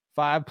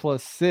 5 +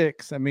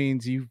 6, that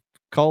means you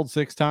called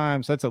 6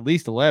 times. That's at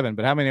least 11.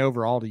 But how many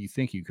overall do you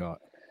think you caught?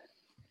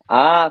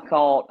 I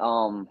caught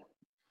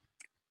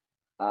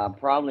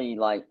probably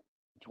like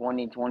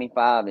 20,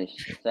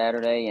 25-ish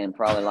Saturday, and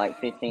probably like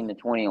 15 to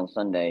 20 on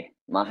Sunday.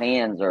 My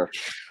hands are.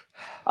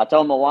 I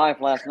told my wife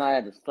last night I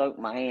had to soak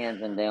my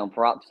hands in down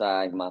prop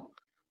side.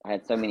 I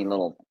had so many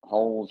little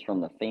holes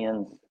from the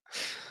fins.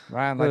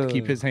 Ryan likes to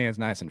keep his hands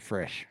nice and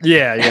fresh.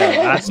 Yeah.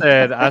 I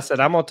said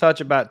I'm gonna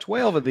touch about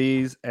 12 of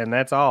these, and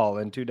that's all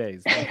in 2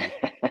 days.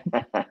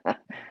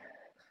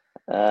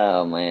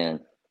 Oh man,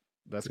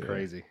 that's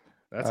crazy.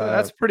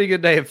 That's a pretty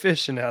good day of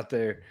fishing out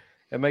there.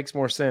 It makes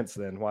more sense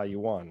than why you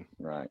won.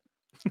 Right.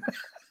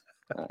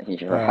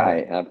 You're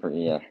right.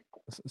 Yeah.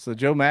 So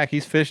Joe Mack,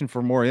 he's fishing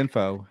for more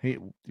info.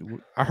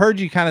 I heard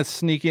you kind of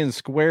sneak in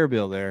square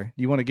bill there.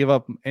 Do you want to give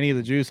up any of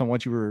the juice on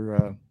what you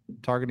were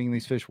targeting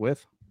these fish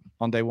with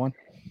on day one?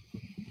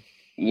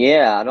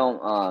 Yeah, I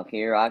don't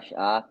care.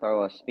 I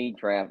throw a speed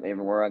trap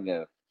everywhere I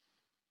go.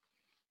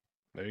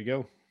 There you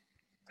go.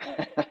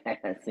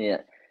 That's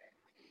it.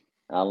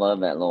 I love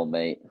that little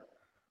bait.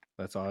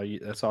 That's all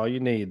you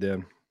need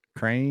then.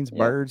 Cranes,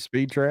 birds,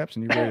 speed traps,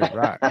 and you're ready to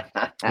rock.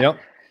 Yep.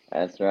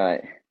 That's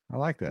right. I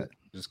like that.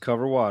 Just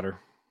cover water.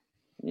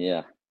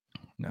 Yeah.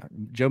 Now,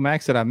 Joe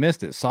Mack said I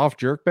missed it. Soft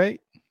jerk bait.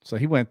 So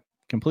he went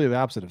completely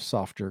opposite of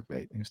soft jerk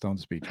bait. Who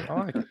stones speed I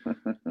like it.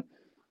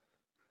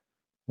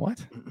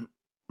 What?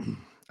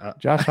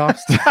 Josh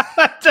Hawks.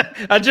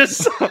 I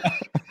just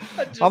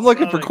I'm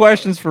looking for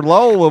questions for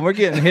Lowell when we're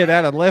getting hit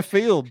out of left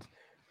field.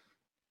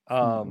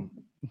 Sorry,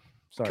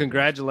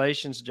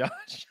 Congratulations,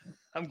 Josh.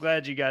 I'm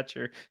glad you got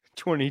your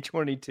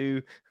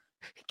 2022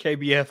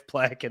 KBF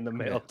plaque in the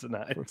mail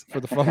tonight. For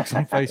the folks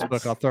on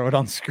Facebook, I'll throw it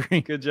on the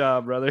screen. Good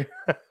job, brother.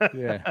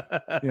 Yeah.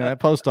 That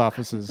post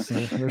office is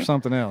there's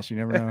something else. You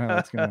never know how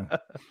that's gonna.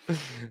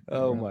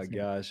 Oh my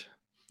gosh.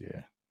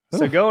 Yeah.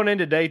 So going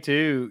into day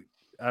 2,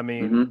 I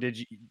mean,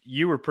 Mhm.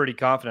 you were pretty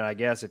confident, I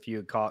guess, if you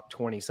had caught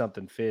 20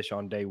 something fish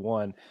on day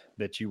 1,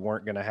 that you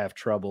weren't going to have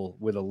trouble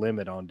with a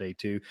limit on day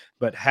 2.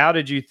 But how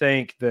did you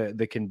think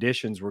the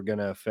conditions were going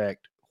to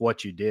affect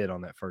what you did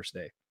on that first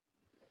day?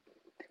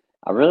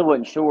 I really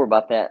wasn't sure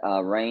about that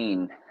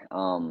rain.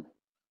 The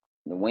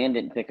wind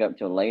didn't pick up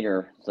till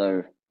later,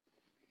 so.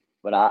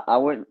 But I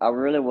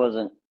really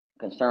wasn't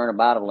concerned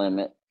about a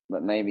limit,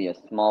 but maybe a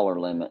smaller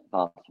limit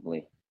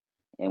possibly.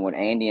 And with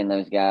Andy and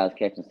those guys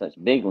catching such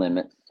big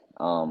limits,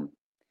 and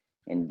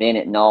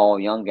Bennett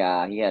Nall, young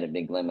guy, he had a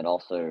big limit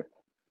also.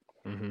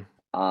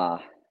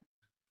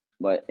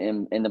 But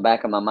in the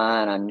back of my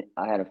mind,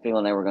 I had a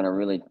feeling they were going to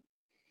really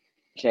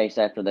chase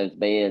after those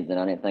beds, and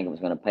I didn't think it was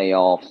going to pay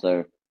off.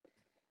 So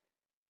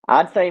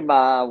I'd say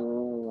by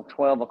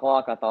 12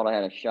 o'clock, I thought I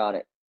had a shot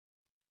at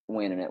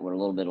winning it with a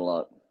little bit of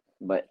luck.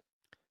 But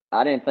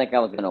I didn't think I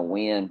was going to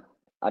win.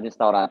 I just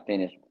thought I'd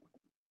finish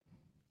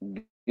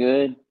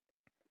good.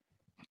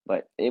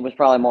 But it was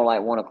probably more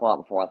like 1 o'clock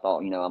before I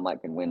thought, I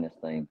might could win this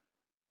thing.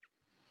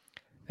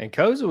 And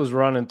Koza was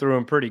running through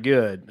him pretty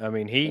good. I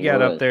mean, he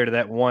got up there to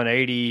that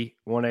 180,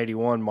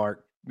 181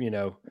 mark,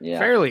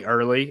 fairly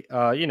early.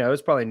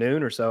 It's probably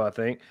noon or so, I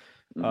think,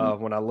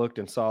 when I looked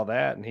and saw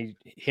that. And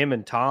him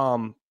and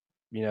Tom,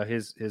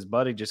 his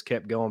buddy just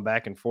kept going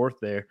back and forth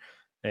there.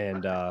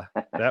 And I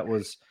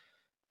was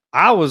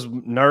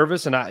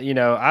nervous, and I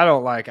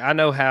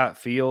know how it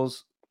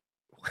feels.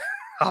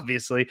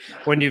 Obviously,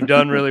 when you've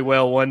done really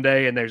well one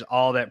day and there's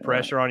all that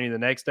pressure on you the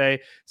next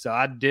day. So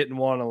I didn't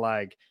want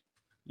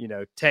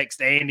to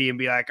text Andy and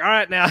be like, all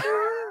right now,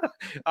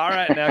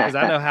 because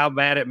I know how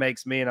mad it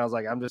makes me. And I was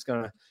like, I'm just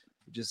gonna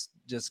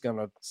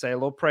say a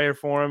little prayer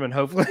for him, and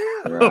hopefully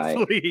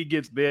he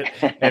gets bit.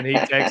 And he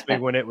texted me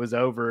when it was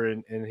over,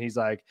 and he's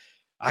like,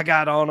 I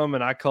got on him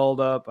and I culled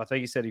up. I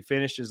think he said he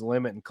finished his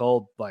limit and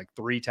culled like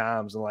 3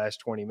 times in the last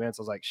 20 minutes.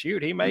 I was like,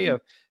 shoot, he may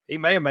have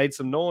made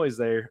some noise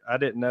there. I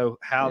didn't know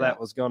how that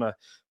was going to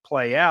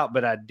play out,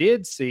 but I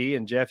did see,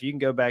 and Jeff, you can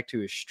go back to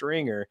his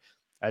stringer.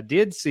 I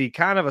did see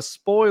kind of a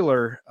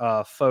spoiler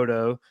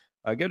photo.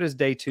 Go to his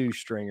day 2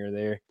 stringer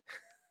there.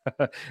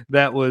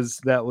 that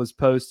was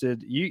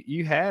posted.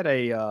 You had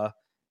a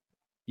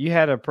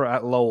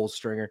Lowell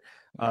stringer.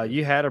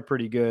 You had a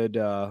pretty good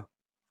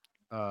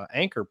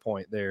anchor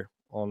point there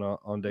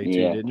on day 2,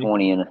 didn't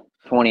you?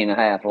 20 and a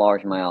half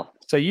largemouth.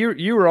 So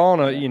you were on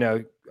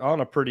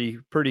a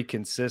pretty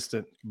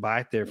consistent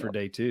bite there for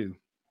day 2.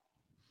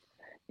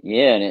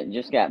 Yeah, and it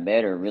just got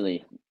better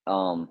really.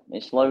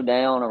 It slowed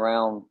down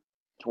around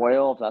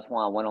 12. That's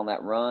why I went on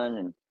that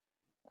run,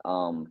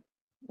 and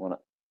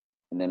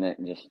then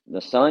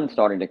the sun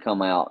started to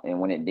come out, and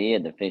when it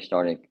did, the fish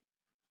started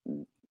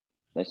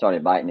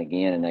biting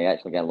again, and they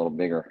actually got a little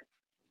bigger.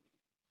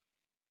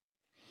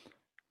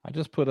 I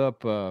just put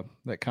up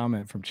that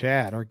comment from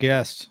Chad, our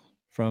guest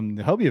from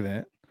the Hobie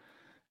event.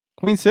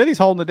 Queen City's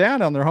holding it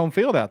down on their home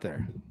field out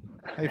there.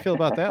 How do you feel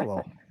about that,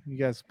 Lowell? You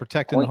guys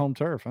protecting the home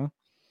turf, huh?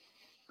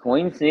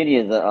 Queen City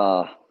is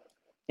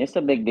it's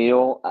a big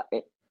deal.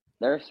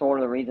 They're sort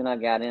of the reason I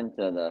got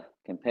into the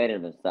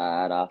competitive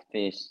side. I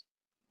fished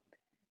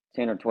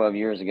 10 or 12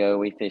 years ago.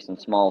 We fished some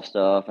small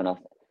stuff, and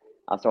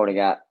I sort of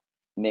got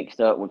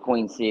mixed up with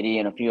Queen City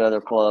and a few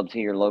other clubs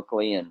here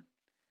locally,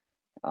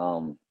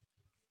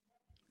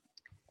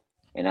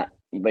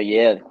 but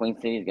yeah, Queen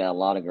City's got a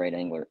lot of great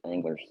anglers.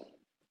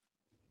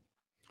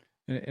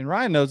 And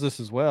Ryan knows this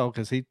as well,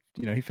 because he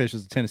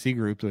fishes the Tennessee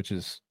group, which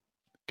has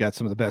got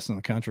some of the best in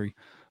the country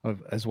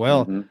as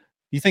well. Mm-hmm.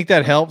 You think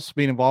that helps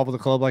being involved with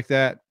a club like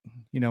that?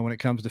 When it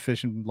comes to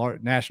fishing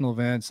national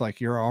events,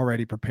 like you're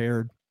already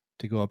prepared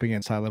to go up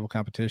against high level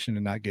competition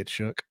and not get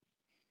shook.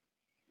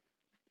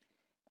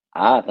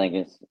 I think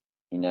it's,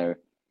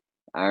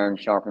 iron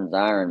sharpens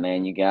iron,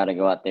 man. You got to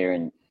go out there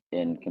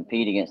and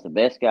compete against the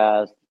best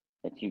guys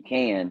that you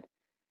can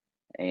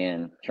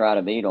and try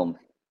to beat them.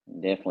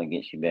 Definitely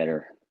gets you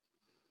better.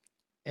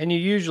 And you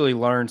usually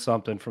learn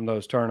something from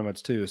those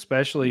tournaments too,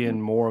 especially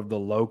in more of the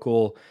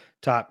local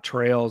top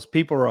trails.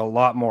 People are a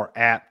lot more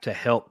apt to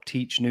help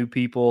teach new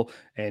people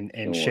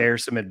and share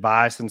some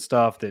advice and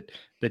stuff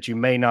that you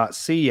may not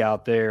see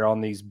out there on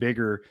these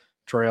bigger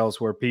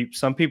trails where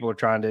some people are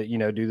trying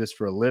to, do this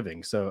for a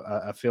living. So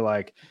I feel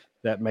like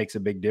that makes a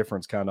big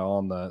difference kind of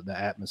on the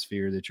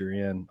atmosphere that you're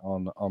in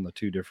on the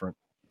 2 different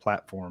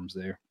platforms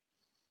there.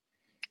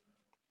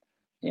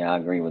 Yeah, I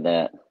agree with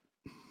that.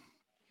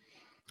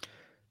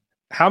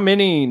 How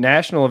many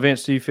national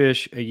events do you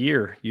fish a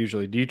year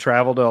usually? Do you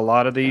travel to a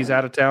lot of these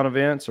out of town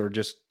events, or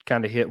just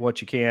kind of hit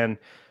what you can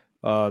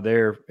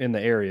there in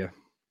the area?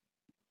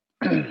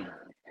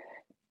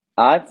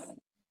 I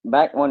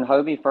back when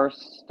Hobie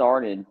first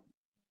started,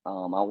 I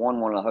won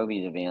one of the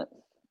Hobie's events,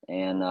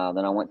 and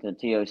then I went to the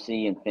TOC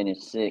and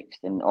finished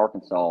 6th in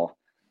Arkansas.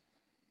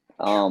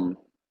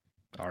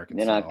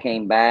 Then I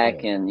came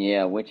back and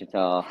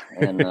Wichita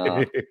and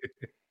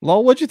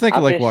Lowell, what'd you think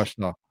of Lake fished-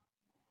 Washita?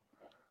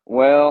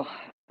 well,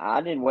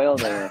 I did well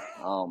there.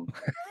 So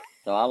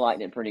I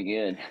liked it pretty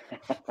good.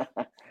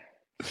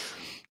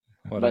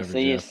 But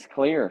see, Jeff. it's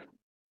clear.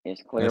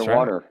 It's clear That's right.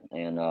 water,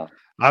 and I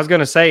was going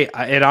to say,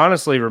 it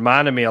honestly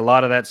reminded me a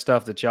lot of that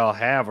stuff that y'all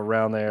have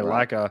around there, Right.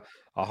 like a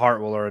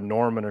Hartwell or a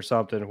Norman or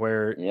something,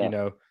 where Yeah. you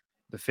know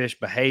the fish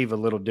behave a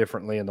little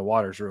differently and the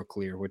water's real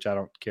clear, which I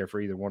don't care for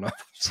either one of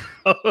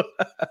them.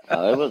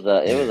 it was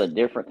a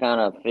different kind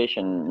of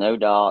fishing. No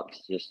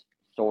docks, just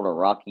sort of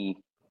rocky,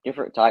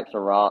 different types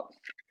of rocks,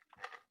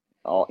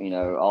 all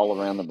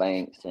around the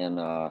banks. And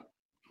I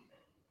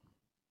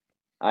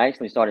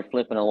actually started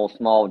flipping a little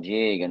small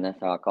jig, and that's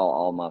how I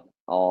caught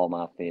all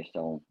my fish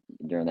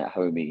during that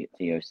Hobie at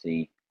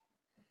TOC.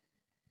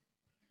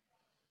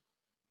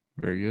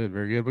 Very good,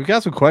 very good. We've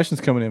got some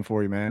questions coming in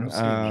for you, man.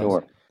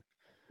 Sure.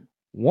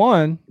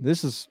 One,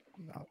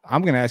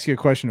 I'm going to ask you a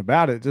question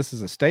about it. This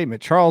is a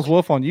statement. Charles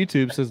Wolf on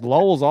YouTube says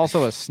Lowell's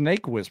also a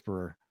snake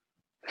whisperer.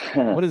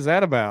 What is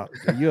that about?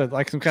 Are you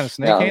like some kind of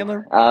snake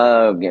handler?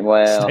 Oh,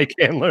 well, Snake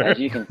handler.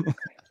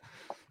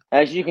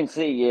 As you can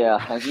see,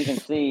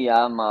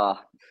 I'm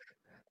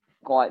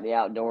quite the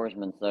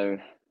outdoorsman, so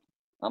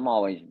I'm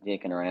always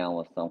dicking around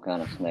with some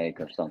kind of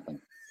snake or something.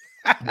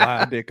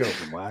 Wide dick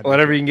open.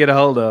 Whatever you can get a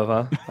hold of,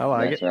 huh? I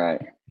like That's it.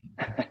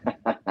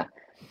 right.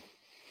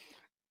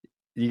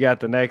 You got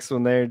the next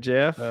one there,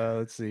 Jeff.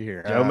 Let's see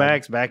here. Joe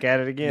Max back at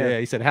it again. Yeah,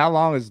 he said, "How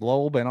long has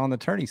Lowell been on the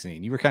tourney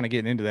scene?" You were kind of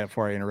getting into that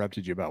before I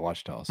interrupted you about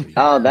Washita.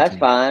 So That's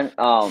fine.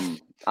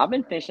 I've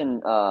been fishing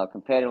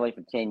competitively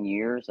for 10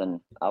 years, and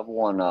I've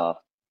won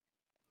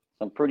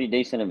some pretty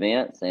decent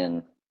events.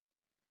 And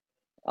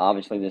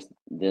obviously, this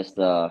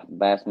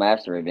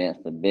Bassmaster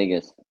event's the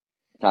biggest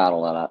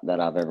title that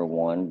I've ever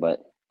won. But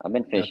I've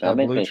been fishing. I've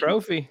been blue fishing.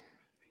 trophy.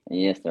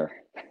 Yes, sir.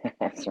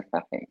 That's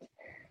right.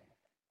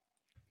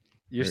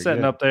 You're Very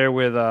setting good. up there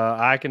with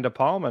Ike and De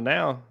Palma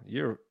now.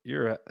 You're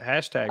a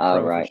hashtag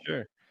pro right. for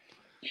sure.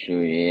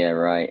 Sure, yeah,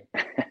 right.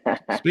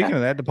 Speaking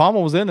of that, De Palma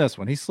was in this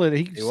one. He slid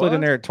in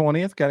was? there at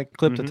 20th, got it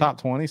clipped to Mhm. top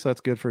 20, so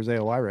that's good for his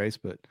AOY race.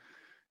 But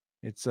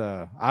it's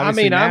I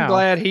obviously mean, I'm now-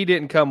 glad he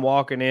didn't come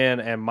walking in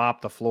and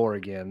mop the floor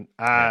again.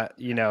 I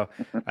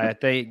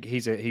think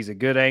he's a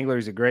good angler.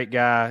 He's a great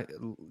guy.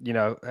 You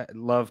know,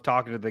 love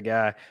talking to the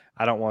guy.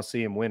 I don't want to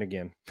see him win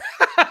again.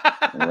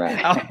 Right.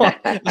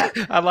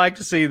 I'd like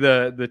to see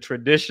the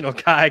traditional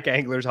kayak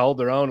anglers hold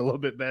their own a little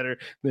bit better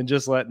than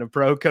just letting a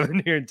pro come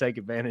in here and take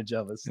advantage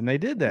of us. And they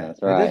did that. That's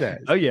They right. did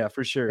that. Oh yeah,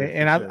 for sure.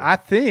 And I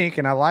think,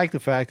 and I like the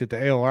fact that the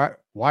AOY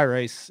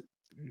race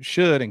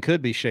should and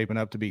could be shaping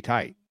up to be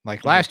tight.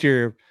 Like last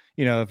year,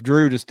 you know, if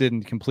Drew just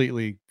didn't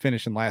completely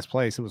finish in last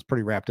place, it was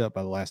pretty wrapped up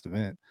by the last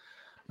event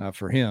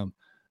for him.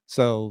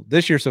 So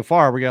this year so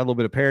far, we got a little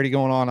bit of parity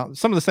going on.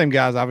 Some of the same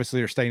guys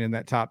obviously are staying in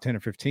that top 10 or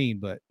 15,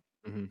 but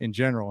in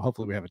general,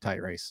 hopefully we have a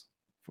tight race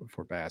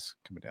for bass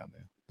coming down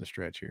the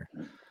stretch here.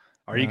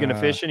 Are you going to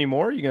fish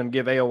anymore? Are you going to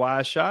give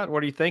AOY a shot?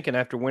 What are you thinking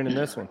after winning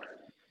this one?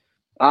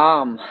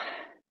 I'm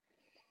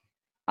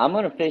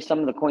going to fish some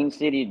of the Queen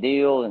City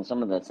deal and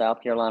some of the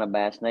South Carolina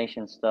Bass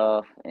Nation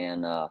stuff.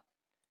 And I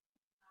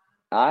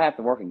have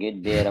to work a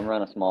good bit. I'm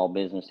running a small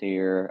business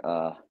here.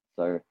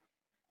 So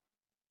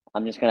I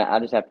just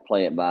have to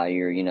play it by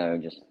ear, you know,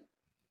 just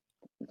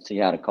see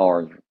how the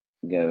cards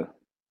go.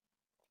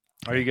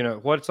 Are you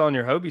what's on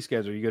your Hobie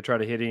schedule? You gonna try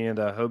to hit any of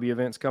the Hobie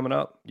events coming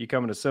up? You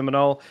coming to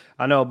Seminole?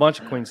 I know a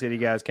bunch of Queen City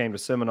guys came to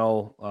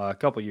Seminole a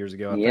couple years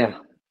ago. I think.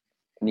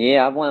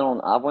 Yeah. I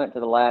went to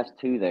the last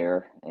two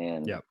there,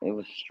 and it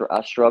was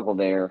I struggled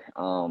there.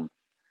 I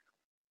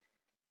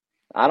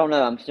don't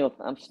know.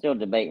 I'm still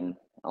debating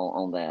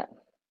on that.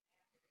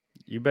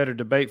 You better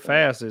debate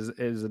fast.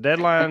 Is the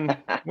deadline?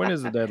 When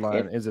is the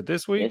deadline? Is it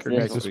this week or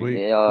next week?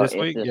 This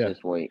week.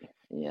 This week.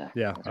 Yeah.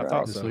 Yeah, I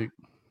thought so.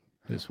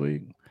 This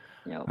week.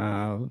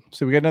 Yeah.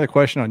 So we got another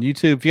question on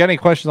YouTube. If you got any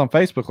questions on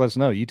Facebook, let us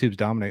know. YouTube's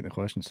dominating the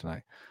questions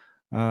tonight.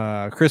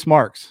 Chris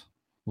Marks,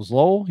 was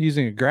Lowell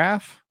using a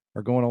graph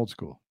or going old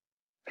school?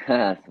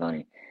 That's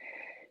funny.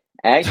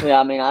 Actually,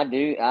 I mean, I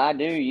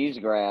do use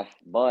graph,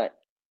 but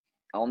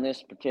on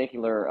this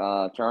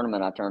particular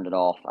tournament, I turned it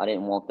off. I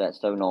didn't want that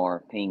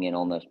sonar pinging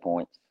on those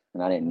points,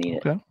 and I didn't need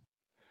it. Okay.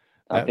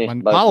 I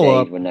fished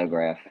both days with no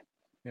graph.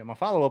 Yeah, my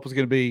follow-up was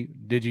going to be,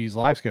 did you use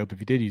live scope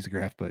if you did use the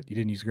graph, but you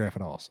didn't use the graph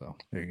at all. So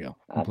there you go.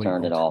 I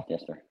turned it off,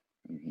 yes, sir.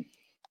 Mm-hmm.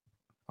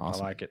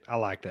 Awesome. I like it. I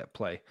like that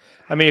play.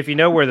 I mean, if you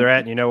know where they're at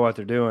and you know what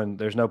they're doing,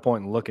 there's no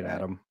point in looking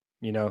at them.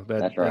 You know,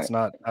 that's right. That's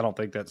not, I don't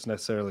think that's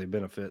necessarily a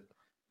benefit.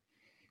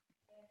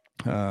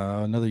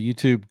 Another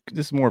YouTube,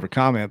 this is more of a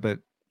comment, but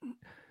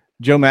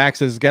Joe Max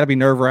says it's got to be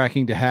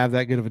nerve-wracking to have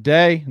that good of a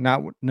day,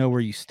 not know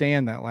where you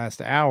stand that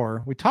last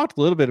hour. We talked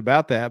a little bit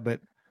about that, but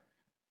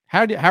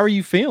how are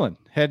you feeling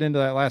heading into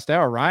that last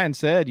hour? Ryan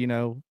said,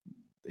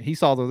 he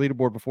saw the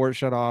leaderboard before it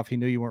shut off. He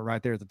knew you weren't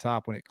right there at the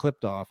top when it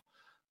clipped off.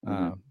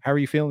 How are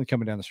you feeling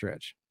coming down the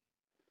stretch?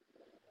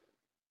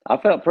 I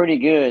felt pretty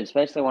good,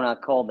 especially when I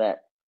called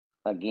that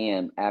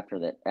again after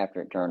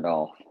it turned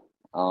off.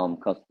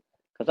 Because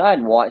I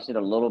had watched it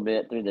a little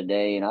bit through the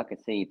day, and I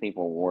could see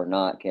people were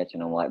not catching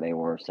them like they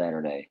were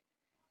Saturday.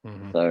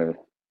 So,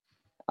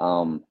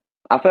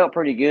 I felt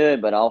pretty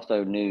good, but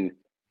also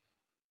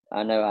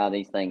I know how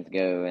these things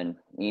go, and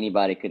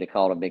anybody could have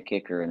caught a big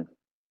kicker and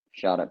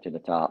shot up to the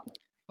top.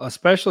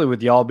 Especially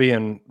with y'all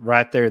being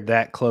right there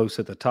that close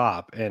at the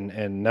top,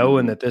 and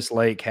knowing that this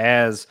lake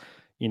has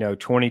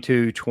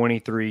 22,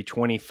 23,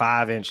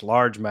 25-inch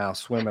largemouth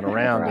swimming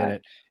around in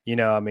it. A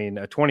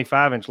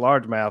 25-inch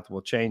largemouth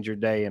will change your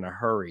day in a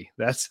hurry.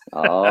 That's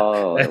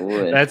it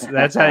would.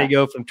 that's how you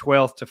go from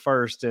 12th to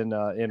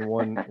 1st in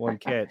one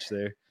catch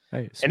there.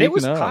 Hey, and it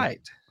was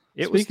tight.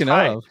 Speaking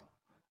of,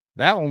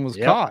 that one was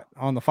caught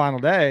on the final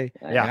day.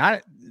 Yeah.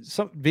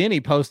 And Vinny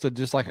posted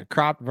just like a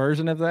cropped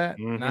version of that.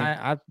 And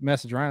I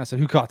messaged Ryan. I said,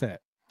 who caught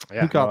that?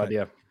 Yeah, who caught no that?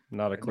 idea.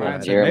 Not a clue.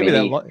 Ryan said, Jeremy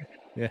maybe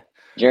Heath.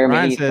 Jeremy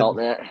Ryan Heath said, caught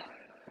that.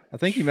 I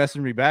think he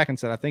messaged me back and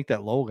said, I think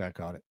that Lowell guy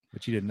caught it,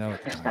 but you didn't know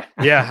at the time.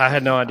 Yeah, I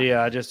had no idea.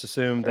 I just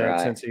assumed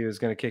that since he was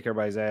going to kick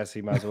everybody's ass,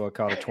 he might as well have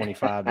caught a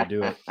 25 to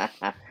do it.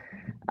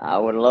 I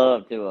would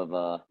love to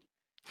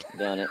have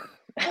done it.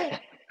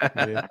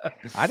 Yeah.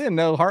 I didn't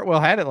know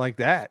Hartwell had it like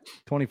that.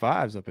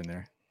 25s up in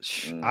there.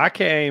 I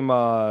came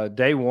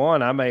day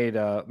one. I made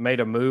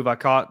a move. I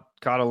caught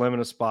a limit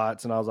of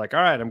spots, and I was like,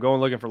 all right, I'm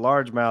going looking for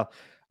largemouth.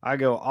 I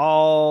go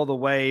all the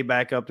way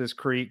back up this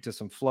creek to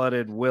some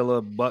flooded willow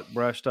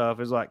buckbrush stuff.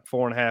 It was like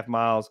 4.5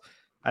 miles.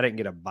 I didn't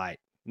get a bite,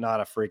 not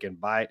a freaking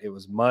bite. It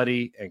was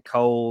muddy and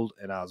cold,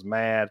 and I was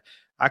mad.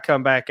 I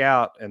come back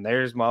out, and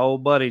there's my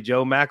old buddy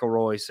Joe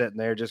McElroy sitting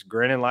there just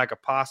grinning like a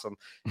possum.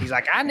 He's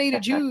like, I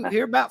needed you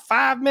here about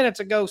 5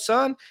 minutes ago,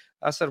 son.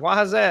 I said, why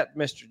is that,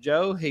 Mr.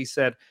 Joe? He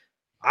said,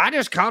 I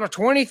just caught a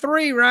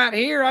 23 right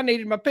here. I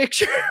needed my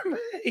picture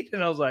made.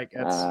 And I was like,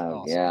 that's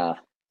awesome. Yeah.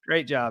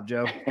 Great job,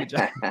 Joe. Good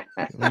job.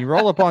 When you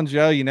roll up on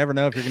Joe, you never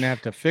know if you're going to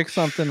have to fix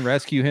something,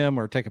 rescue him,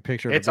 or take a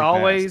picture of It's a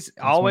big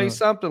always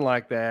something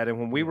like that. And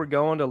when we were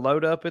going to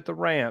load up at the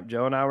ramp,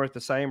 Joe and I were at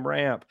the same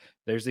ramp.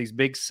 There's these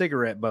big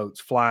cigarette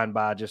boats flying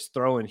by, just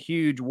throwing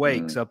huge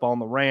wakes up on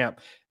the ramp.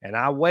 And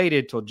I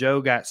waited till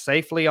Joe got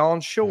safely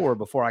on shore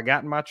before I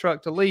got in my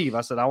truck to leave.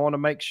 I said, I want to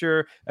make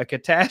sure a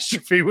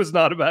catastrophe was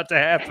not about to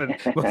happen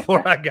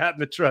before I got in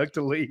the truck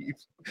to leave.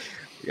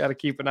 You got to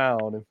keep an eye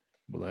on him.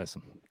 Bless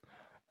him.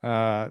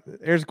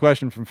 There's a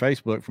question from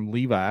Facebook from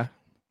Levi.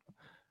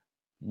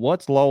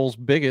 What's Lowell's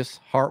biggest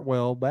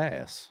Hartwell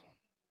bass?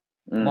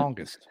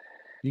 Longest.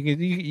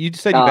 You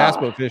said you bass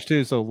boat fish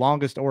too, so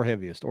longest or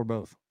heaviest or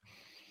both.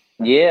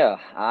 Yeah,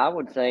 I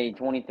would say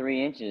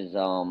 23 inches.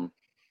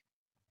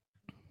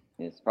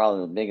 It's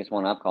probably the biggest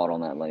one I've caught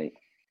on that lake.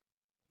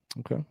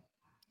 Okay,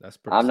 that's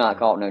pretty. I've not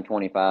caught no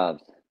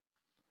 25s.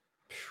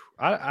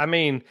 I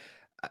mean,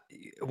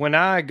 when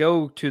I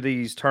go to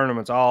these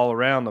tournaments all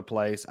around the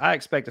place, I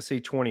expect to see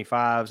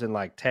 25s in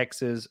like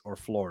Texas or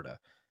Florida.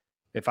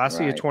 If I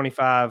see a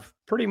 25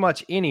 pretty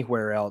much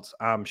anywhere else,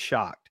 I'm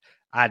shocked.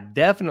 I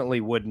definitely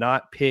would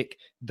not pick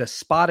the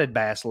spotted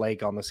bass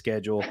lake on the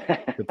schedule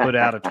to put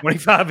out a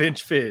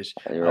 25-inch fish.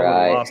 I would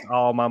have lost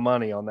all my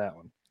money on that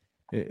one.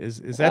 Is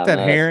that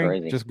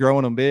herring just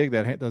growing them big?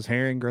 Those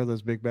herring grow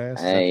those big bass?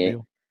 Is that the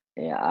deal?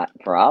 Yeah,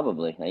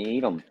 probably. They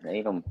eat them. They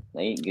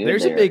eat good.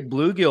 There's a big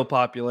bluegill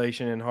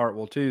population in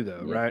Hartwell too,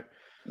 though, right?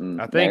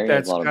 I think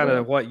that's kind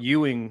of what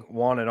Ewing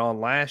wanted on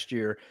last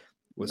year,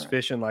 was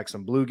fishing like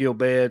some bluegill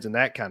beds and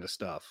that kind of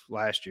stuff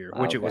last year,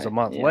 which it was a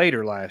month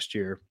later last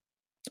year,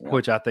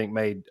 which I think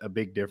made a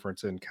big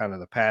difference in kind of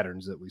the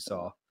patterns that we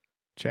saw.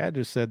 Chad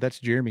just said that's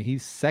Jeremy.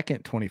 He's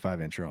second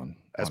 25-incher on.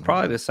 That's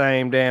probably the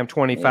same damn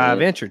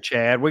 25-incher,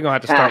 Chad. We're going to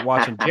have to start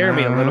watching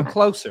Jeremy a little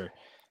closer.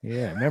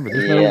 Yeah, remember,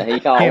 he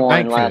caught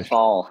one last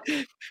fall.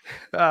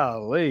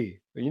 Golly.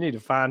 You need to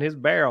find his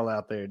barrel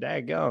out there.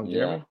 Daggone,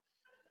 Jeremy.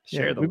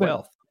 Share the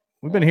wealth.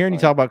 We've been hearing you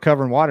talk about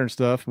covering water and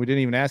stuff. We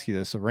didn't even ask you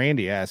this. So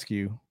Randy asked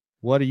you,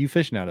 what are you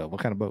fishing out of? What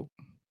kind of boat?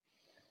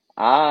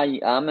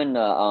 I'm in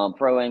the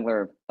Pro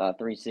Angler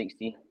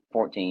 360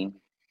 14.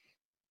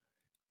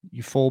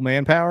 You full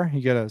manpower?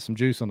 You got some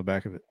juice on the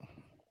back of it.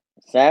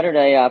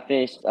 Saturday I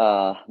fished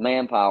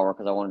manpower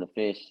because I wanted to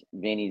fish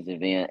Vinny's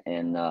event,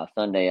 and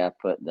Sunday I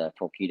put the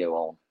Torpedo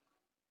on.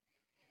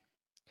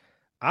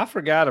 I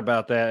forgot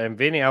about that. And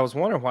Vinny, I was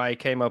wondering why he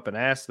came up and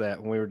asked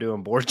that when we were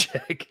doing board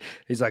check.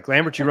 He's like,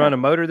 Lambert, you run a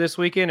motor this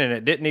weekend? And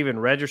it didn't even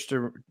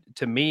register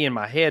to me in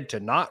my head to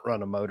not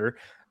run a motor.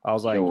 I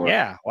was like,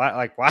 yeah,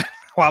 why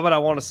would I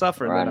want to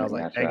suffer? And then I was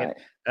like, dang it.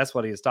 That's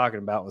what he was talking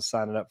about, was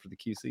signing up for the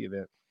QC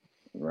event.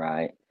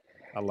 Right.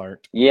 I learned.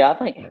 Yeah, I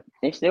think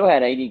they still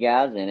had 80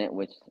 guys in it,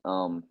 which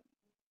I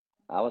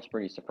was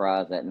pretty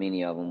surprised that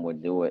many of them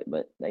would do it,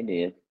 but they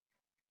did.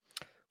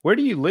 Where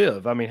do you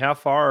live? I mean, how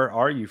far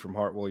are you from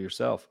Hartwell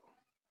yourself?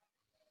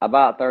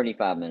 About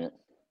 35 minutes.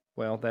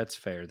 Well, that's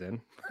fair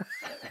then.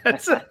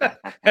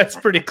 That's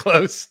pretty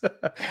close.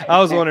 I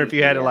was wondering if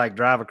you had to like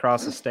drive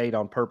across the state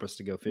on purpose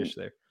to go fish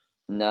there.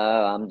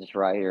 No, I'm just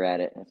right here at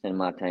it. It's in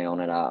my town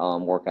that I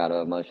work out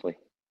of mostly.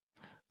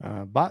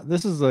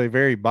 This is a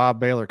very Bob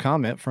Baylor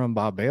comment from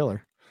Bob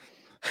Baylor.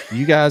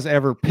 You guys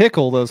ever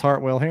pickle those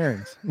Hartwell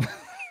herrings?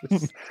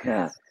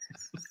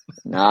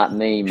 Not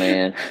me,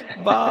 man.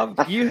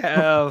 Bob, you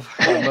have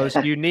the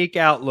most unique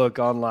outlook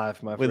on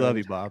life, my friend. We love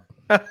you, Bob.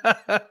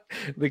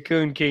 The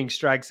Coon King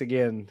strikes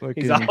again. The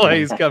He's Coon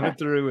always King. coming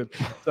through with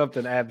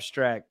something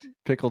abstract.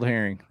 Pickled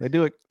herring. They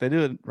do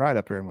it right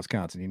up here in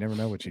Wisconsin. You never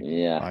know what you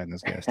buy in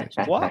those gas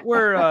stations. What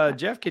were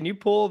Jeff? Can you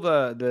pull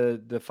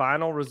the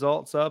final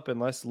results up and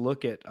let's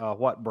look at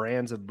what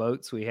brands of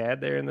boats we had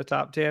there in the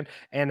top 10?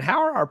 And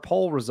how are our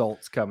poll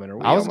results coming?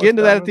 I was getting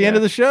to that at the end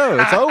of the show.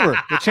 It's over.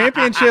 The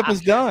championship is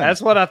done.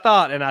 That's what I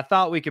thought, and I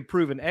thought we could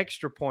prove an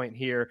extra point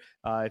here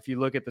if you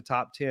look at the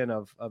top 10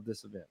 of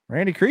this event.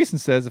 Randy Creason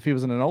says if he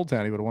was in an old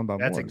town, he would have won by more.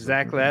 That's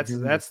exactly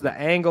that's the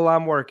angle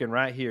I'm working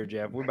right here,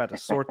 Jeff. We're about to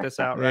sort this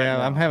out right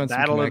now. I'm having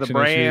some Battle of the connection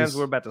brands. issues.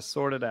 We're about to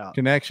sort it out.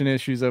 Connection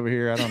issues over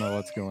here. I don't know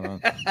what's going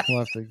on. We'll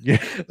have to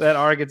get that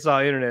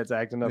Arkansas internet's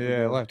acting up.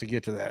 Yeah, we'll have to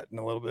get to that in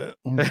a little bit.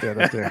 Let's get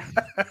up there.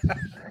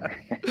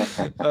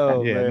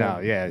 Oh yeah, man. no,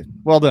 yeah.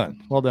 Well done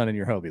in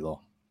your Hobie,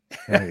 Lowell.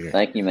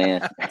 Thank you,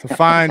 man. It's a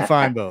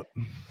fine boat.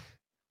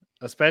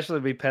 Especially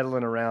be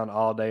pedaling around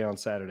all day on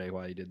Saturday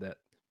while you did that.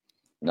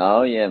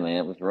 Oh yeah, man.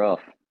 It was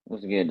rough. It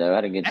was good though. I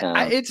had a good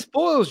time. It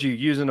spoils you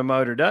using a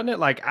motor, doesn't it?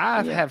 Like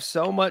I have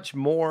so much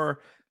more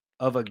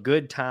of a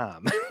good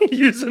time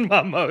using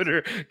my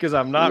motor because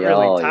I'm not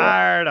really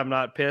tired. I'm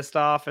not pissed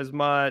off as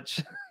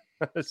much.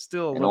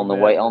 Still, and on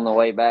the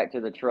way back to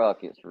the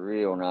truck, it's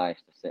real nice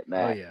to sit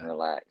back and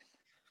relax.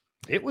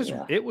 It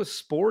was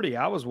sporty.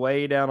 I was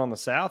way down on the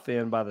south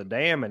end by the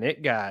dam, and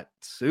it got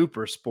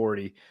super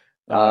sporty.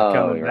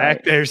 Coming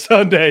back there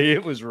Sunday,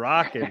 it was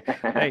rocking.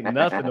 Ain't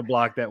nothing to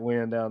block that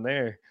wind down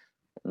there.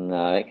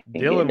 No,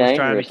 Dylan was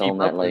trying to keep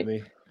up with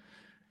me.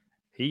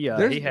 He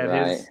had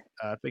his.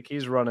 I think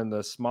he's running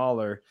the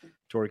smaller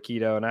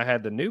Torpedo, and I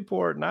had the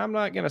Newport. And I'm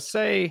not gonna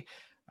say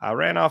I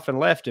ran off and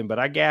left him, but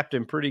I gapped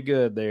him pretty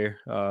good there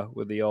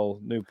with the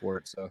old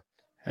Newport. So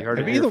you heard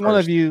have it either here one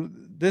first. of you?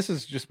 This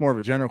is just more of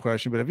a general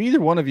question, but have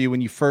either one of you,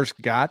 when you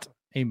first got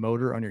a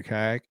motor on your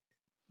kayak,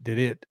 did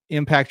it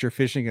impact your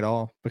fishing at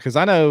all? Because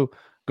I know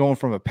going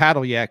from a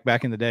paddle yak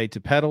back in the day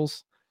to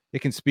pedals, it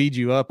can speed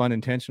you up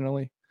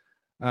unintentionally.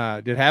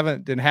 Did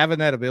having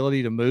that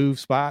ability to move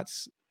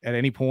spots at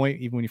any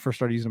point, even when you first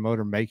started using a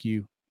motor, make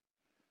you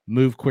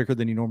move quicker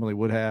than you normally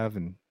would have,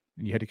 and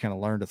you had to kind of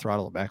learn to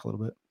throttle it back a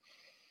little bit?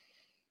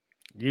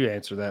 You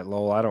answer that,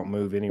 Lowell. I don't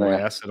move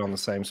anyway. I sit on the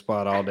same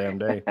spot all damn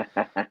day.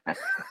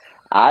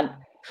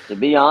 To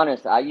be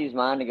honest, I use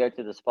mine to go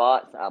to the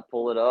spots. I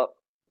pull it up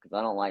because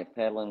I don't like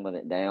pedaling with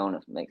it down.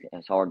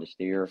 It's hard to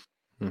steer.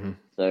 Mm-hmm.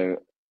 So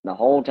the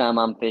whole time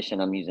I'm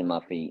fishing, I'm using my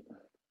feet.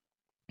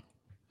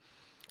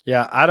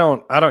 Yeah, I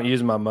don't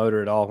use my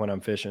motor at all when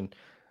I'm fishing.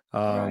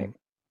 Right.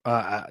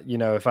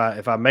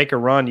 If I make a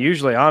run,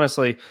 usually,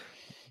 honestly,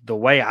 the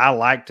way I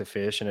like to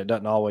fish, and it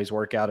doesn't always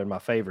work out in my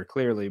favor,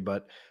 clearly,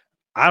 but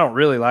I don't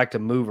really like to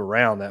move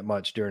around that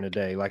much during the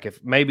day. Like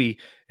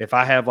if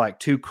I have like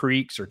 2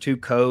 creeks or 2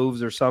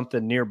 coves or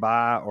something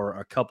nearby, or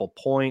a couple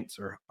points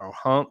or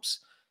humps,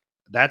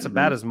 that's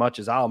about as much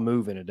as I'll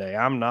move in a day.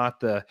 I'm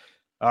not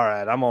all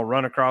right, I'm going to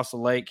run across the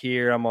lake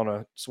here. I'm going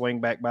to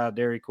swing back by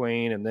Dairy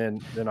Queen, and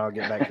then I'll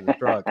get back to the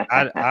truck.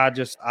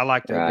 I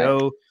like to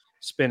go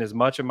spend as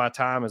much of my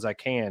time as I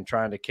can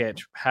trying to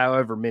catch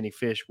however many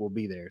fish will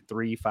be there,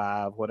 3,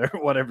 5,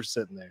 whatever's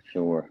sitting there.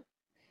 Sure.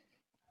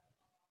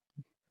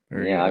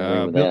 Very I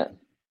agree with that.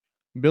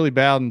 Billy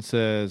Bowden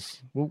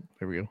says, well,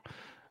 there we go.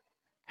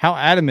 How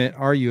adamant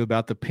are you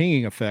about the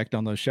pinging effect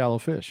on those shallow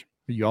fish?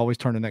 Are you always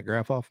turning that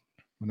graph off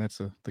when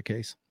that's the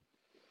case?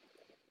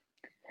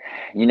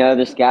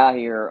 This guy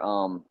here,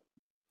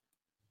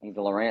 he's a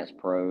Lowrance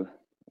pro,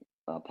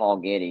 Paul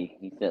Getty.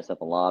 He sets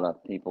up a lot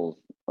of people's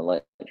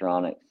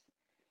electronics.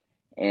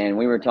 And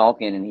we were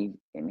talking,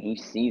 and he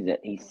sees it.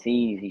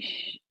 He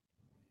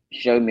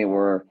showed me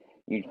where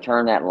you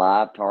turn that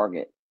live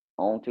target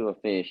onto a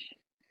fish.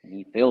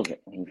 He feels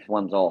it. He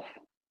swims off.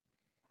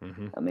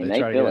 Mm-hmm. I mean, they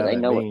feel it. They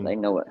know it. They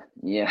know it.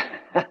 Yeah.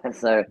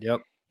 So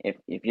if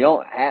you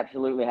don't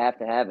absolutely have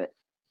to have it,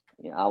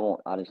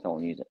 I just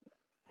don't use it.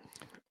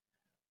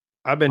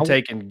 I've been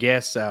taking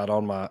guests out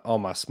on my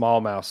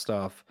smallmouth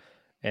stuff,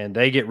 and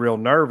they get real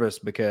nervous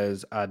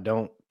because I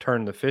don't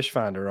turn the fish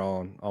finder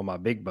on my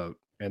big boat.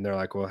 And they're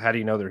like, well, how do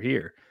you know they're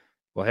here?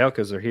 Well, hell,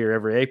 because they're here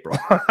every April.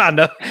 I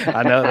know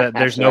that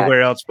there's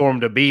nowhere else for them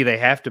to be. They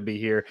have to be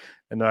here.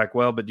 And they're like,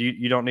 well, but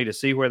you don't need to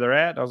see where they're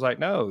at. And I was like,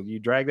 no, you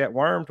drag that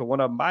worm till one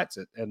of them bites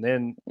it. And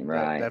then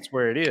that's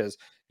where it is.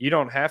 You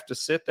don't have to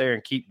sit there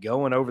and keep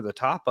going over the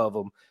top of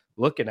them,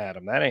 looking at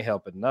them. That ain't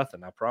helping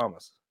nothing, I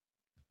promise.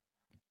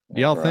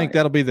 Do y'all think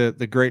that'll be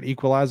the great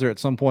equalizer at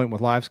some point with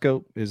live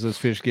scope? Is those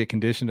fish get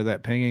conditioned to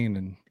that pinging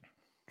and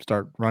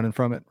start running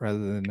from it rather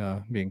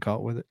than being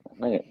caught with it?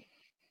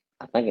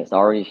 I think it's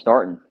already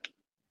starting.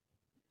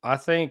 I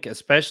think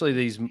especially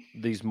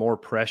these more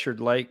pressured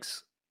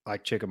lakes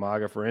like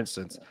Chickamauga, for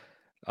instance,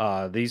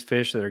 these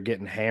fish that are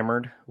getting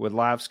hammered with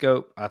live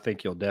scope, I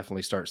think you'll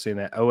definitely start seeing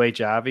that.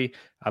 OH Ivy,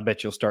 I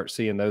bet you'll start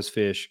seeing those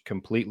fish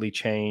completely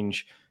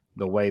change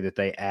the way that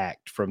they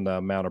act from the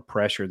amount of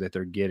pressure that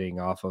they're getting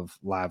off of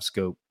live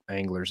scope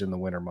anglers in the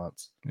winter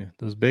months. Yeah,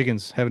 those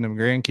biggins having them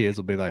grandkids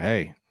will be like,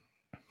 hey,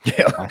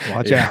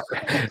 watch Yeah.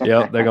 out.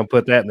 Yep, they're gonna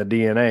put that in the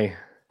DNA.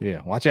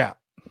 Yeah, watch out.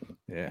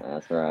 Yeah,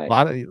 That's right. a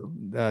lot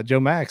of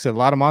Joe Mack said a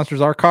lot of monsters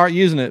are caught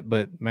using it,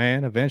 but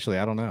man, eventually,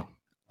 I don't know.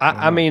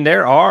 I mean,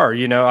 there are,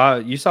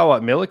 you saw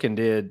what Milliken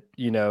did,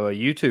 a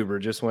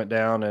YouTuber just went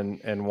down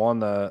and won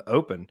the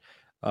Open.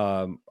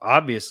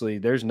 Obviously,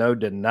 there's no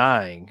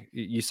denying.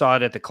 You saw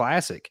it at the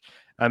Classic.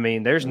 I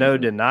mean, there's no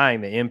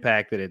denying the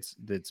impact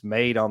that's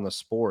made on the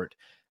sport.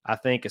 I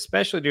think,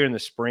 especially during the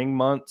spring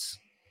months,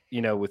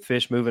 with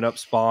fish moving up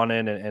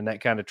spawning and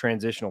that kind of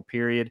transitional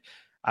period,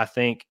 I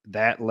think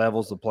that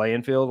levels the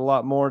playing field a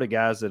lot more to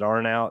guys that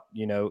aren't out,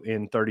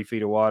 in 30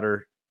 feet of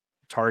water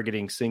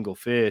targeting single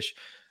fish.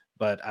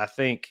 But I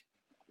think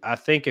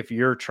if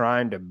you're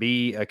trying to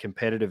be a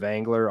competitive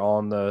angler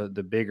on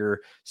the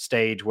bigger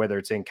stage, whether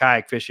it's in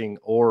kayak fishing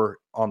or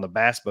on the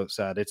bass boat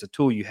side, it's a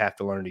tool you have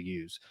to learn to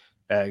use.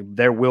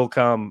 There will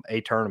come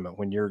a tournament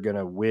when you're going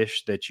to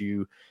wish that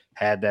you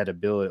had that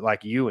ability,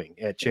 like Ewing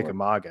at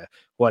Chickamauga,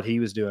 what he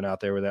was doing out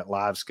there with that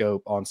live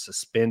scope on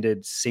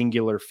suspended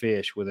singular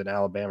fish with an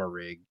Alabama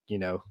rig,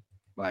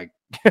 like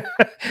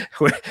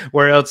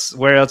where else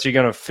are you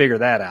going to figure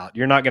that out?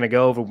 You're not going to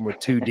go over with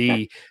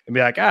 2D and be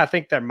like, I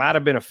think there might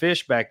have been a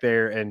fish back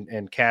there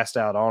and cast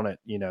out on it,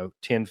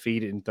 10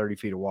 feet in 30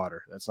 feet of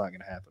water. That's not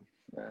going to happen.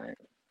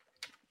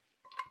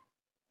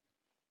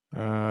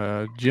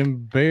 Right.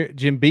 Jim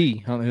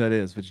B. I don't know who that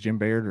is, if it's Jim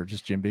Baird or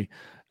just Jim B.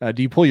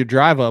 Do you pull your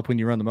drive up when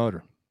you run the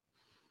motor?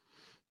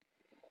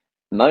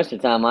 Most of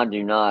the time I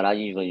do not. I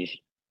usually just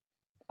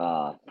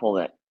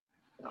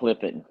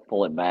clip it and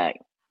pull it back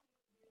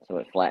so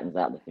it flattens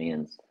out the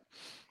fins.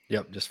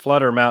 Yep, just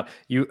flutter them out.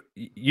 You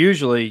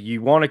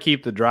want to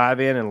keep the drive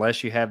in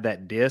unless you have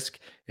that disc.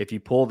 If you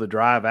pull the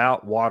drive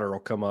out, water will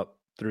come up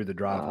through the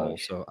drive hole.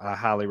 So I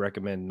highly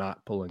recommend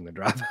not pulling the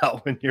drive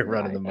out when you're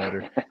running the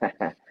motor.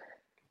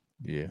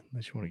 Yeah,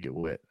 unless you want to get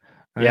wet.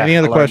 Yeah, any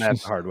other I learned that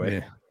questions? the hard way.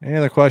 Yeah. Any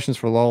other questions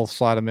for Lowell?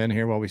 Slide them in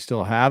here while we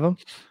still have them.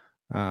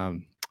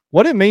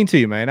 What did it mean to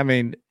you, man? I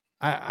mean,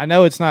 I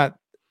know it's not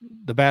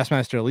the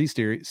Bassmaster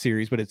Elite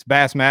series, but it's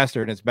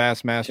Bassmaster and it's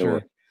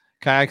Bassmaster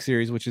Kayak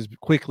Series, which is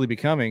quickly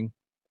becoming,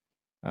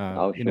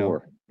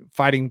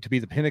 fighting to be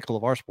the pinnacle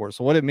of our sport.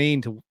 So what did it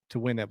mean to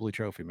win that blue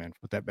trophy, man,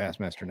 with that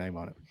Bassmaster name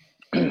on it?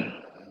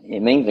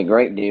 It means a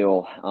great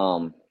deal.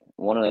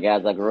 One of the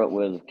guys I grew up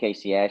with was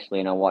Casey Ashley,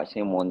 and I watched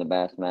him win the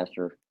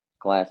Bassmaster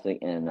Classic.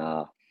 And,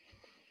 I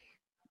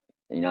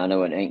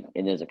know it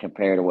isn't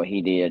compared to what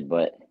he did,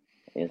 but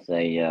it's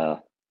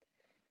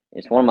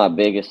one of my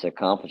biggest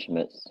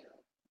accomplishments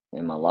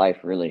in my life,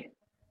 really.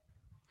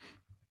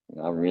 It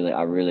really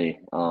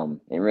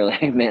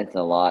meant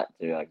a lot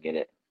to get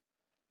it.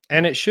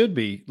 And it should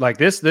be like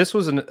this. This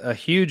was a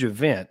huge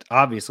event,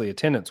 obviously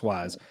attendance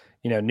wise,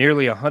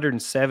 nearly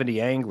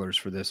 170 anglers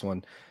for this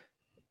one.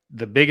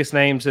 The biggest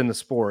names in the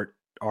sport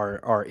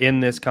are in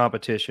this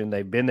competition.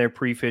 They've been there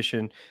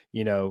pre-fishing,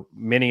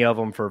 many of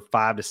them for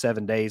 5 to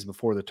 7 days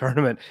before the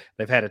tournament.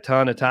 They've had a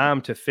ton of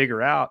time to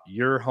figure out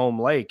your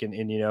home lake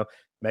and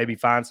maybe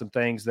find some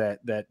things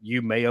that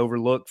you may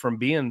overlook from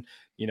being,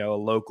 a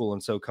local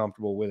and so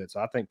comfortable with it. So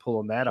I think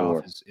pulling that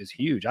off is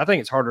huge. I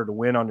think it's harder to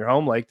win on your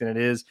home lake than it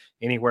is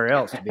anywhere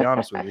else, to be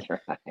honest with you.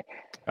 Right.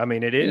 I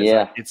mean, it is.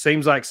 Yeah. It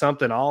seems like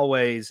something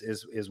always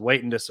is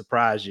waiting to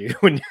surprise you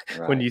when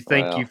you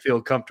think you feel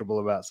comfortable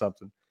about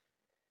something.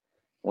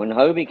 When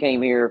Hobie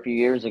came here a few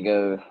years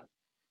ago,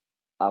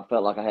 I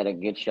felt like I had a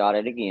good shot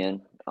at it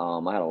again. I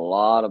had a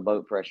lot of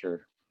boat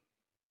pressure,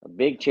 a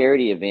big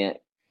charity event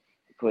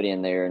put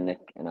in there, and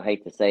I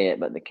hate to say it,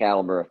 but the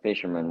caliber of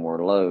fishermen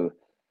were low,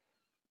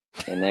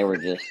 and they were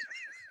just,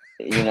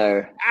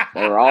 they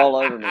were all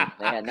over me.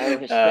 They had no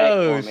respect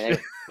for me.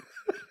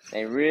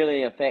 They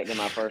really affected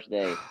my first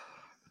day.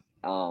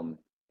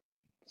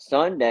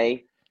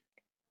 Sunday,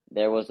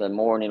 there was a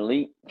more an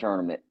elite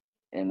tournament,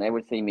 and they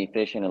would see me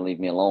fishing and leave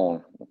me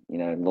alone, a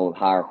little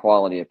higher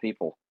quality of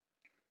people.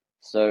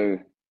 So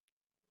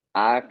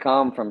I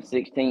come from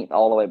 16th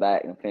all the way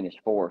back and finished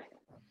 4th.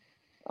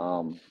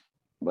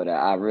 But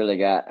I really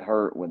got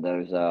hurt with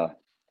those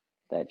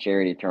that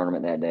charity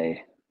tournament that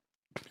day.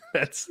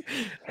 That's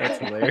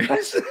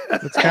hilarious.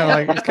 It's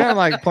kind of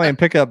like playing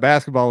pickup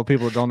basketball with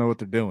people that don't know what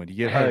they're doing. You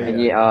get hurt.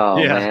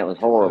 Man, it was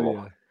horrible.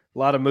 A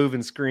lot of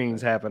moving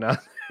screens happen out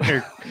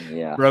there.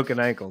 Yeah. Broken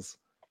ankles.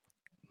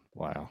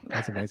 Wow,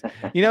 that's amazing.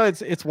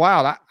 It's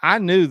wild. I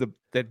knew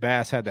that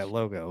Bass had that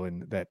logo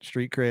and that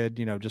street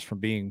cred, just from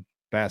being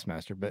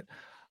Bassmaster. But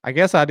I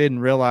guess I didn't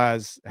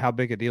realize how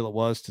big a deal it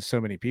was to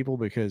so many people,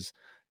 because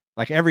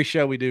like every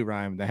show we do,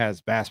 Ryan, that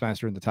has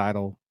Bassmaster in the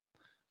title,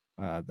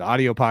 The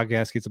audio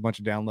podcast gets a bunch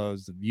of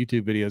downloads. The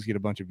YouTube videos get a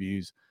bunch of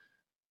views.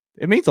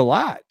 It means a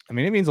lot. I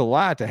mean, it means a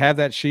lot to have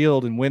that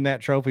shield and win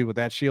that trophy with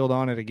that shield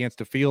on it against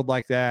a field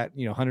like that.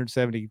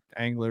 170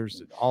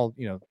 anglers, all,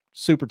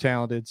 super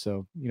talented.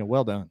 So,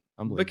 well done.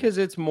 Unbelievable. Because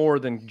it's more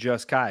than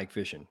just kayak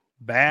fishing.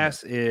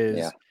 Bass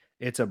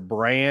it's a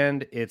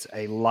brand. It's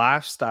a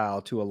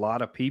lifestyle to a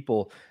lot of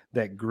people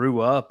that grew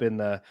up in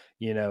the,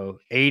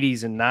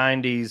 80s and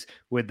 90s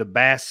with the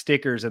Bass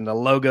stickers and the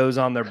logos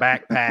on their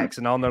backpacks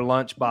and on their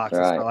lunch boxes.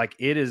 Right. So, like,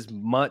 it is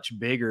much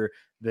bigger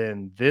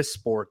than this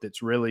sport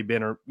that's really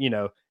been,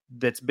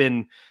 that's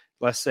been,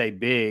 let's say,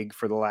 big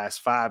for the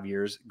last 5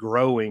 years,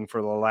 growing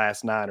for the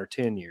last 9 or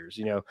 10 years,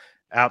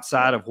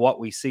 outside of what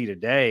we see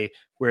today,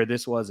 where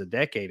this was a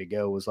decade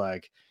ago was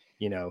like,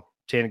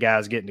 10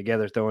 guys getting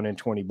together, throwing in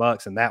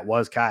 $20, and that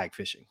was kayak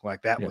fishing.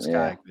 Like that was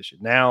kayak fishing.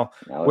 Now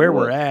where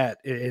we're at,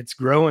 it's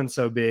growing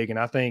so big. And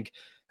I think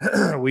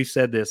we've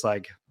said this,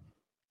 like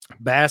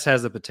Bass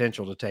has the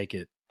potential to take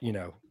it,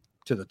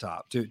 to the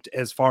top, to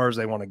as far as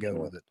they want to go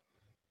with it.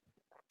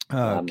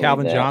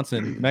 Calvin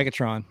Johnson,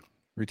 Megatron,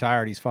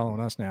 retired. He's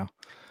following us now.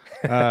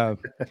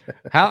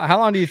 How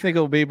long do you think it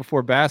will be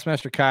before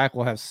Bassmaster Kayak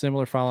will have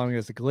similar following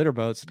as the glitter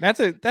boats? That's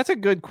a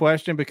good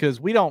question, because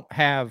we don't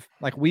have,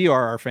 like, we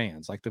are our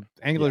fans. Like the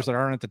anglers that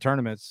aren't at the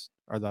tournaments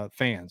are the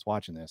fans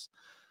watching this.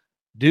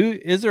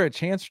 Is there a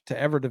chance to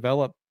ever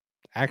develop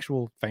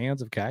actual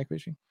fans of kayak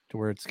fishing to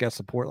where it's got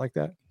support like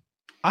that?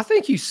 I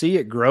think you see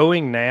it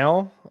growing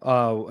now,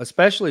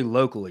 especially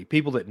locally.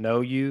 People that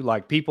know you,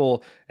 like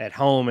people at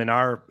home in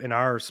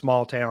our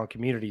small town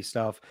community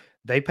stuff,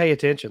 they pay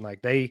attention.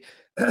 Like they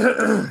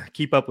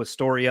keep up with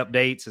story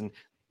updates and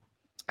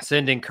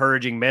send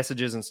encouraging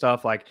messages and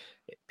stuff. Like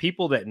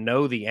people that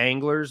know the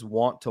anglers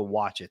want to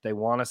watch it. They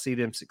want to see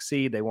them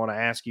succeed. They want to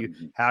ask you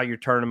how your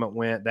tournament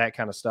went, that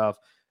kind of stuff.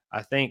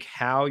 I think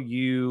how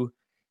you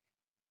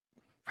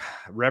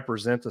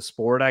represent the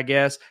sport, I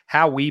guess,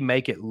 how we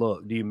make it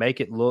look. Do you make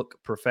it look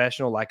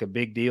professional, like a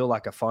big deal,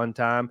 like a fun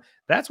time?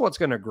 That's what's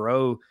going to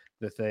grow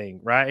the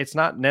thing, right? It's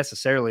not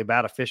necessarily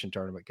about a fishing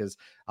tournament, because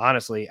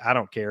honestly, I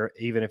don't care.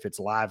 Even if it's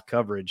live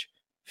coverage,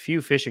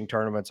 few fishing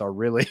tournaments are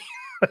really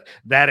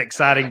that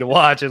exciting to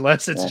watch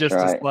unless it's just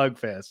a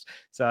slugfest.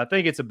 So I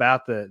think it's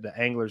about the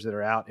anglers that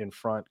are out in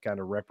front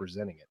kind of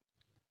representing it.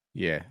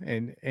 Yeah.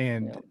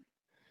 And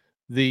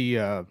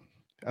the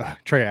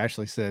Trey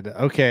Ashley said,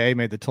 okay,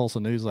 made the Tulsa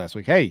News last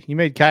week. Hey, he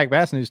made Kayak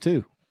Bass News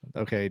too.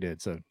 Okay, he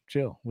did. So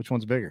chill. Which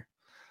one's bigger?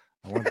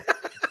 I wonder.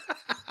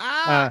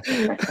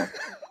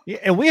 Yeah,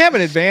 and we have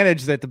an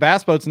advantage that the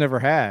bass boats never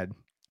had,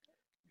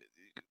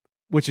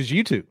 which is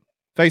YouTube,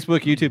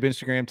 Facebook, YouTube,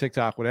 Instagram,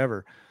 TikTok,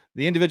 whatever.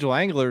 The individual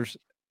anglers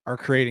are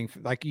creating,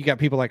 like you got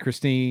people like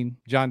Christine,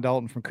 John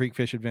Dalton from Creek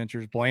Fish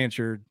Adventures,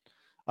 Blanchard,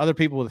 other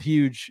people with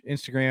huge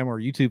Instagram or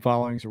YouTube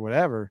followings or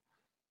whatever.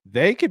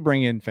 They could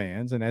bring in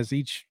fans, and as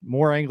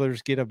more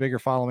anglers get a bigger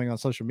following on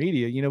social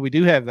media, we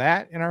do have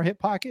that in our hip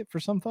pocket for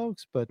some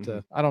folks, but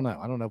I don't know.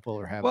 I don't know if we'll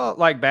ever have. Well,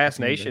 like Bass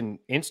Nation,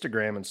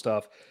 Instagram and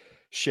stuff,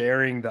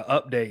 sharing the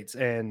updates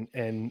and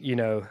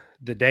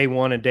the day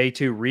 1 and day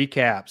 2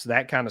 recaps,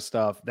 that kind of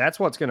stuff. That's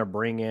what's going to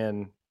bring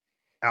in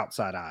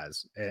outside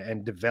eyes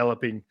and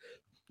developing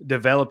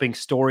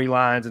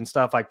storylines and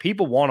stuff. Like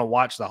people want to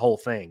watch the whole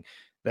thing.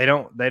 They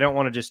don't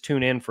want to just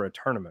tune in for a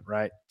tournament,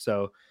 right?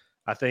 So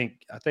I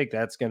think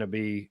that's going to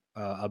be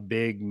a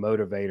big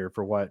motivator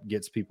for what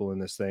gets people in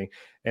this thing.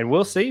 And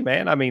we'll see,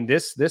 man. I mean,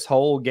 this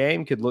whole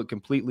game could look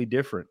completely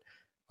different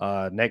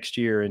next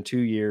year, in 2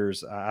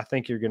 years. I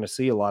think you're going to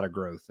see a lot of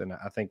growth. And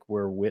I think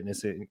we're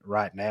witnessing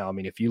right now. I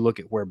mean, if you look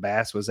at where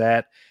Bass was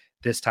at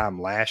this time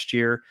last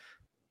year,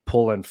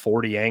 pulling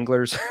 40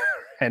 anglers,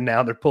 and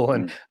now they're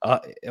pulling,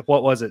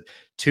 what was it,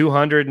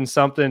 200 and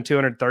something,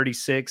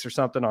 236 or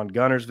something on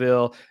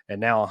Gunnersville, and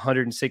now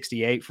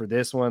 168 for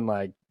this one.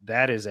 Like,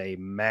 that is a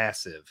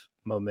massive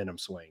momentum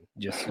swing.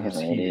 Just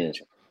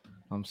huge.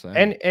 I'm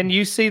saying. And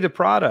you see the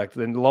product,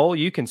 and Lowell,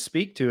 you can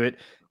speak to it.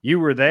 You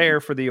were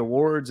there for the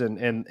awards and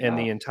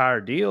the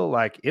entire deal.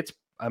 Like it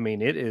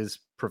is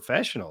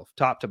professional,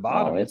 top to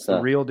bottom. It's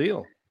the real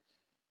deal.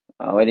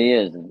 Oh, it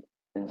is.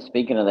 And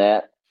speaking of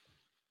that,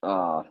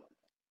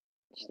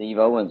 Steve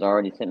Owens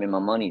already sent me my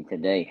money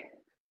today.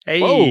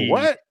 Hey, whoa,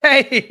 what?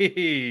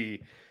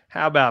 Hey,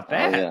 how about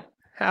that? Oh, yeah.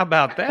 How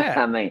about that?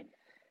 I mean,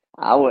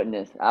 I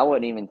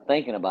wasn't even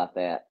thinking about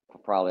that for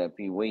probably a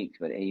few weeks,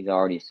 but he's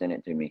already sent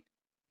it to me.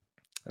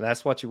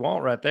 That's what you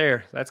want right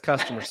there. That's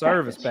customer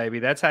service, baby.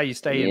 That's how you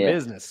stay in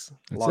business.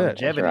 That's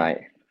longevity. That's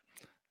right.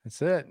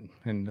 That's it.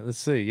 And let's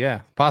see.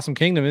 Yeah. Possum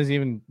Kingdom isn't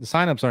even, the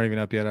signups aren't even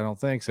up yet, I don't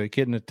think. So he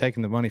couldn't have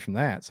taken the money from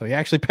that. So he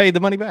actually paid the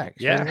money back.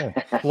 Yeah.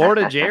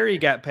 Florida Jerry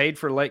got paid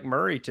for Lake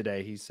Murray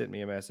today. He sent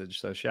me a message.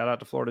 So shout out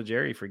to Florida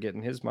Jerry for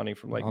getting his money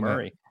from Lake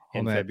Murray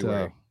in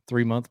February.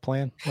 3-month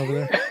plan over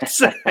there.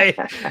 So,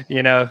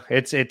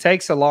 it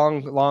takes a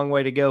long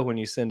way to go when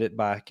you send it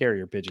by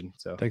carrier pigeon.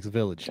 So it takes a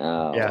village.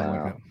 Oh, yeah.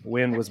 wow.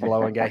 Wind was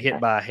blowing, got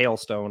hit by a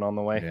hailstone on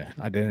the way. Yeah.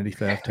 Identity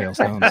theft,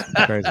 hailstones.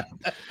 Crazy.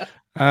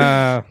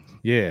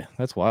 Yeah,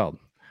 that's wild.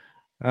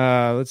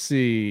 Let's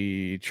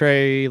see.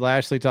 Trey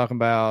Lashley talking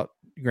about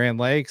Grand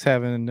Lakes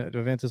having an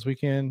event this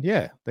weekend.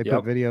 Yeah, they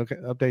put video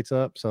updates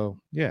up. So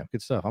yeah,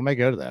 good stuff. I may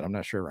go to that. I'm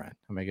not sure, Ryan.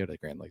 I may go to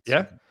Grand Lakes.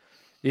 Yeah,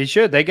 you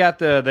should. They got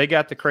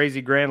the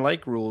crazy Grand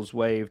Lake rules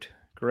waived.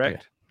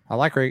 Correct. Yeah. I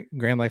like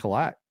Grand Lake a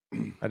lot.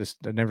 I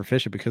never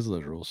fish it because of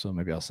those rules. So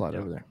maybe I'll slide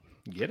over there.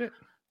 Get it.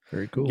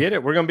 Very cool. Get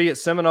it. We're gonna be at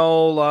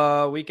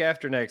Seminole week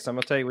after next. I'm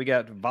gonna tell you, we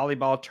got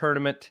volleyball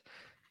tournament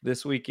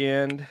this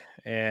weekend,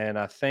 and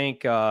I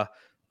think young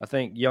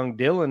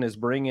Dylan is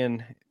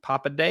bringing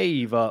Papa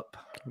Dave up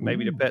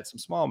maybe to pet some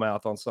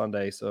smallmouth on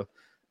Sunday. So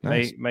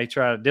nice. may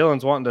try.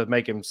 Dylan's wanting to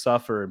make him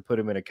suffer and put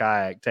him in a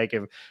kayak, take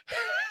him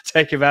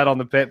out on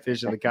the pet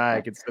fish in the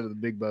kayak instead of the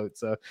big boat.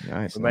 So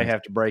we may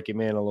have to break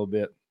him in a little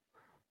bit.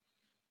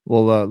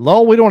 Well,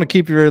 Lowell, we don't want to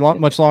keep you very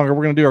much longer.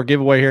 We're going to do our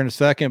giveaway here in a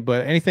second,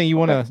 but anything you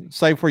want to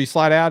say before you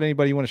slide out?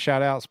 Anybody you want to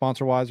shout out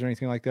sponsor-wise or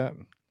anything like that?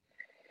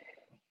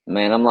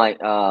 Man, I'm like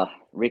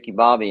Ricky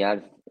Bobby.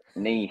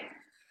 Me.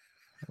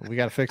 We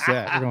got to fix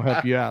that. We're going to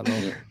help you out,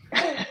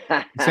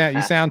 Lowell.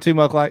 You sound too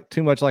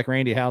much like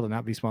Randy Howell to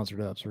not be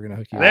sponsored up, so we're going to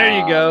hook you up. There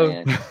you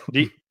go.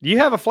 Do you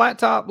have a flat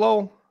top,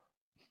 Lowell?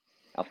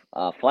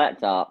 A flat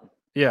top?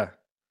 Yeah.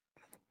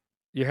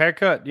 Your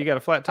haircut? You got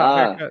a flat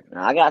top haircut?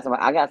 I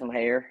got some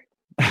hair.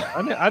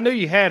 I knew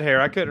you had hair.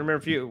 I couldn't remember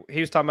if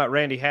he was talking about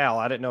Randy Howell.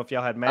 I didn't know if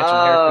y'all had matching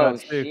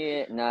haircuts too. Oh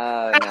shit!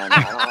 No.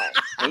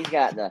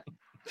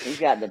 He's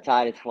got the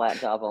tightest flat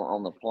top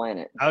on the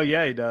planet. Oh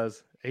yeah, he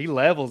does. He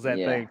levels that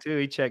thing too.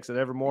 He checks it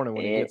every morning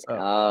when he gets up.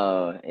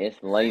 Oh,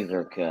 it's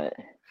laser cut.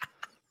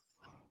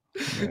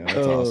 Yeah,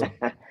 that's awesome.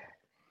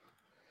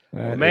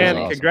 Man,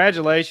 awesome.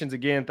 Congratulations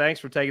again. Thanks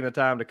for taking the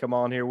time to come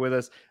on here with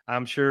us.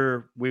 I'm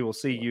sure we will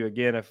see you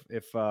again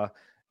if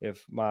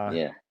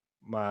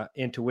my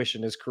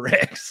intuition is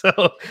correct.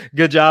 So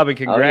good job and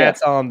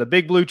congrats on the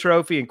Big Blue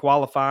Trophy and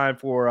qualifying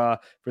for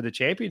the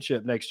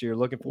championship next year.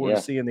 Looking forward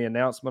to seeing the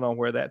announcement on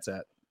where that's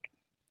at.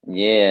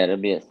 Yeah, it'll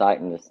be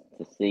exciting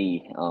to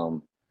see.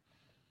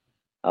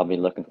 I'll be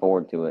looking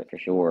forward to it for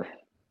sure.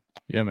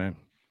 Yeah, man.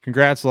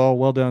 Congrats, Lowell.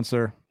 Well done,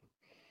 sir.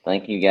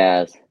 Thank you,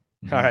 guys.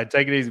 All right,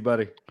 take it easy,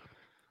 buddy.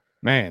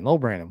 Man, Lowell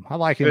Brannan. I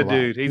like him. Good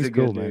dude. He's a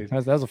cool, good dude.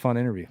 That was a fun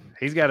interview.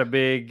 He's got a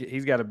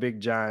big,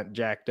 giant,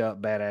 jacked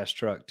up, badass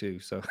truck too.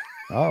 So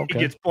okay. He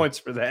gets points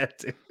for that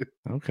too.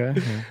 Okay.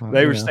 Well,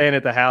 they were staying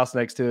at the house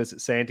next to us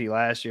at Santee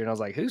last year, and I was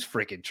like, "Whose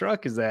freaking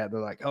truck is that?" And they're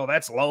like, "Oh,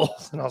 that's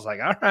Lowell's." And I was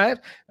like, "All right,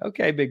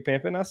 okay, Big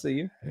Pimpin', I see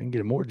you." I can get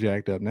it more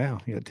jacked up now.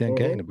 You got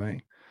 10K in the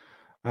bank.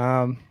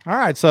 All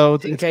right, so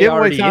it's giveaway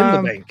already time.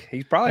 In the bank.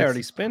 He's probably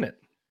already spent it.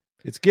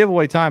 It's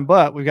giveaway time,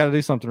 but we've got to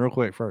do something real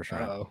quick first,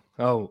 right?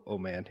 Oh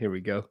man, here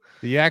we go.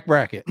 The Yak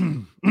bracket.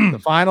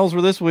 The finals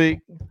were this week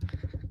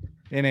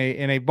in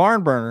a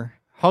barn burner.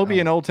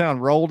 Hobie and Old Town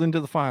rolled into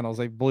the finals.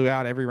 They blew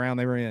out every round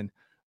they were in,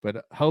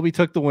 but Hobie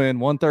took the win,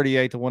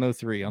 138 to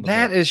 103 on the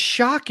That is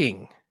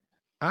shocking.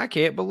 I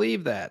can't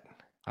believe that.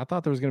 I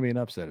thought there was going to be an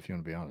upset, if you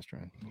want to be honest,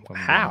 Ryan.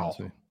 How?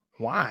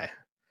 Why?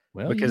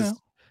 Well,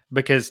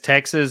 because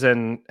Texas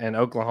and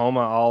Oklahoma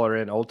all are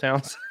in Old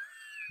Towns.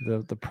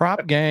 The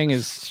prop gang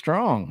is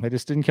strong. They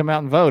just didn't come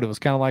out and vote. It was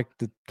kind of like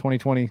the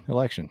 2020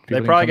 election.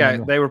 They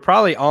were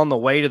probably on the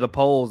way to the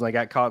polls and they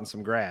got caught in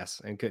some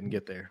grass and couldn't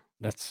get there.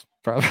 That's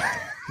probably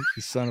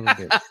you son of a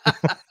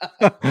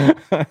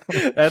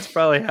bitch. That's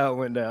probably how it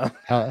went down.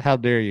 How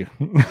dare you?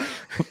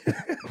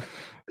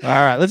 All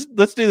right, let's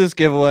do this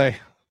giveaway.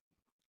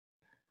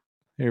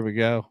 Here we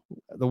go.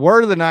 The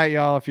word of the night,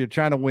 y'all. If you're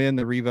trying to win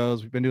the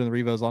Revos, we've been doing the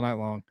Revos all night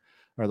long,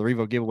 or the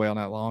Revo giveaway all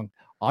night long.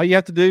 All you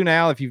have to do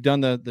now, if you've done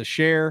the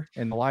share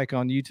and the like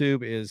on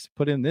YouTube, is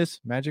put in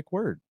this magic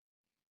word.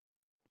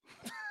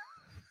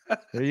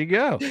 There you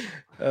go.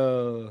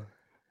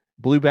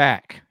 Blue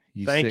back.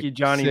 Thank you,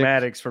 Johnny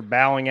Maddox, for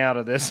bowing out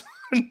of this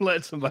and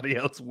let somebody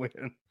else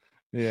win.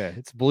 Yeah,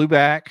 it's blue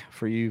back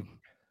for you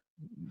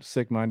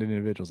sick-minded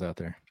individuals out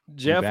there.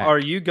 Jeff, are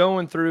you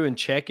going through and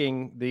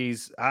checking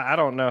these? I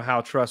don't know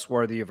how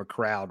trustworthy of a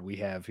crowd we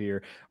have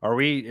here.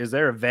 Is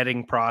there a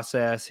vetting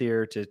process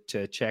here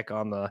to check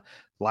on the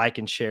like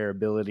and share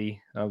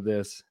ability of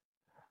this?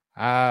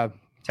 Tell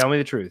me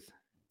the truth.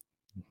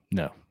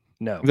 No.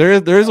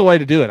 There is a way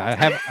to do it.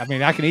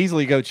 I can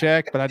easily go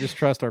check, but I just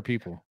trust our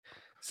people.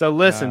 So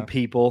listen,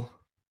 people,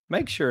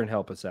 make sure and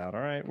help us out.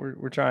 All right.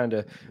 We're trying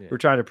to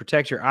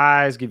protect your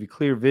eyes, give you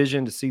clear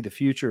vision to see the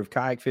future of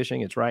kayak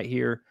fishing. It's right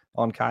here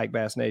on Kayak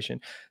Bass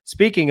Nation.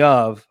 Speaking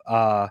of,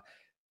 I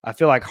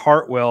feel like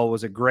Hartwell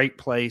was a great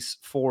place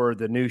for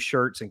the new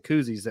shirts and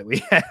koozies that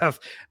we have.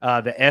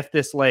 The F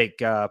This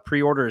Lake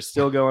pre-order is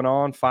still going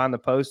on. Find the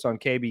post on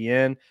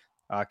KBN.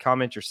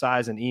 Comment your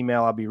size and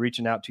email. I'll be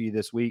reaching out to you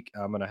this week.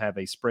 I'm going to have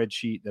a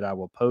spreadsheet that I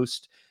will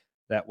post.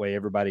 That way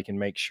everybody can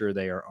make sure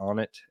they are on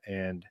it.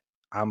 And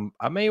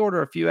I may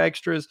order a few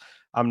extras.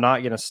 I'm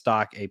not going to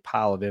stock a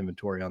pile of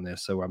inventory on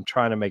this. So I'm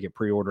trying to make it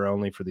pre-order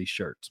only for these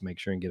shirts. Make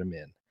sure and get them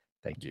in.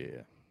 Thank you.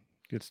 Yeah.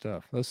 Good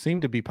stuff. Those seem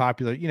to be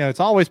popular. You know,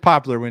 it's always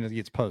popular when it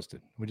gets posted.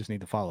 We just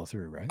need to follow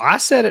through, right? I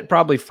said it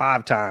probably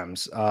 5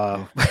 times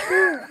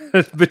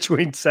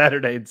between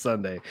Saturday and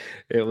Sunday.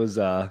 It was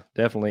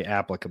definitely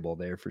applicable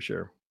there for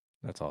sure.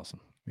 That's awesome.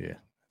 Yeah,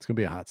 it's gonna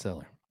be a hot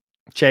seller.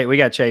 Chase, we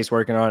got Chase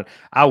working on it.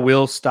 I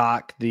will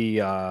stock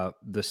the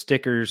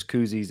stickers,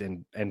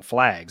 koozies, and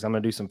flags. I'm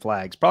gonna do some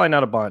flags. Probably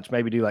not a bunch.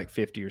 Maybe do like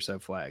 50 or so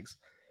flags.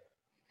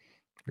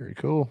 Very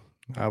cool.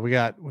 We've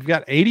got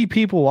 80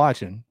 people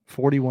watching,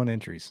 41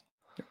 entries.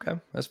 Okay,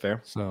 that's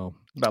fair. So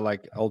about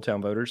like Old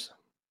Town voters.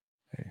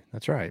 Hey,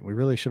 that's right. We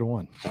really should have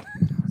won.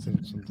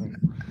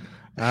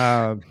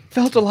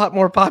 Felt a lot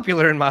more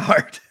popular in my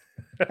heart.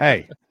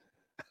 Hey,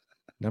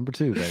 number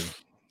 2, baby.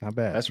 Not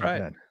bad. That's right.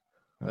 Bad.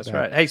 That's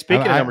right. Hey,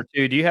 speaking of number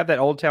 2, do you have that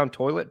Old Town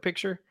toilet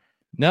picture?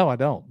 No, I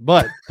don't.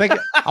 But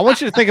I want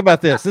you to think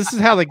about this. This is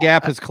how the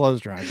gap has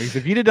closed, Ryan. Because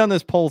if you'd have done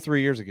this poll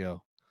 3 years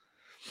ago,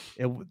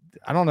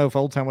 I don't know if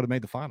Old Town would have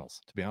made the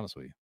finals, to be honest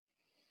with you.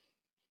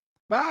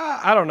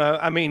 I don't know.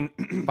 I mean,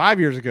 5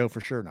 years ago,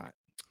 for sure not.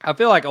 I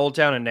feel like Old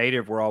Town and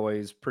Native were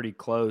always pretty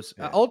close.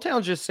 Yeah. Old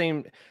Town just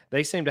seemed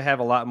to have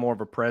a lot more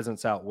of a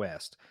presence out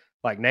west.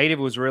 Like Native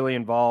was really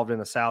involved in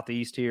the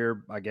southeast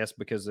here, I guess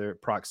because of their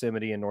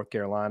proximity in North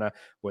Carolina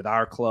with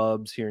our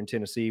clubs here in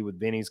Tennessee, with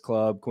Benny's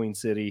club, Queen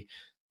City.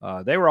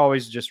 They were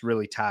always just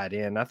really tied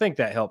in. I think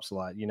that helps a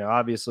lot. You know,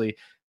 obviously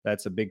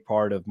that's a big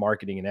part of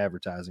marketing and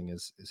advertising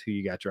is who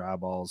you got your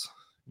eyeballs,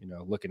 you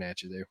know, looking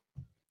at you there.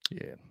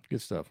 Yeah,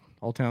 good stuff.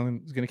 Old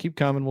Town is going to keep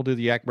coming. We'll do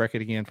the Yak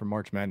bracket again for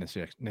March Madness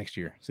next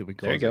year. See if we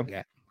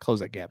can close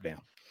that gap down.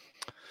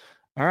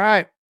 All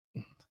right.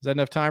 Is that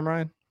enough time,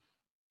 Ryan?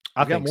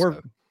 I think more.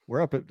 So.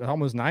 We're up at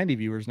almost 90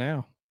 viewers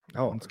now.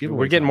 Oh,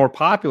 we're getting more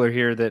popular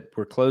here that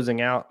we're closing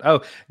out.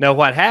 Oh, no,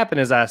 what happened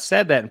is I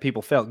said that and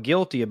people felt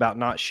guilty about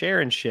not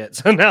sharing shit.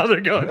 So now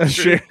they're going and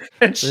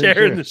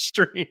sharing the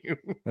stream.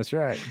 That's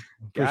right.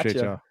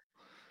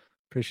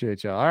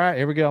 Appreciate y'all. All right,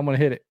 here we go. I'm going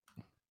to hit it.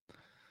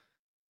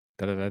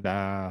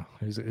 Da-da-da-da.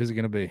 Who's it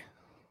going to be?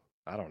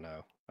 I don't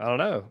know.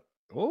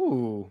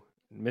 Oh,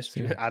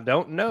 Mr. I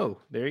don't know.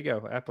 There you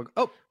go.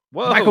 Oh,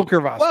 whoa. Michael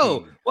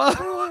Kravoski.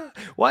 Whoa.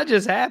 What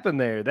just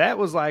happened there? That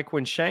was like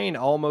when Shane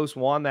almost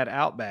won that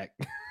Outback.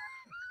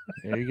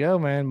 There you go,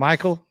 man.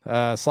 Michael,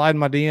 slide in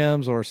my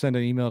DMs or send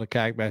an email to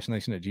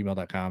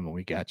kayakbassnation@gmail.com and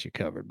we got you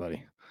covered,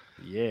 buddy.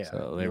 Yeah.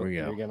 So there we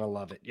go. You're going to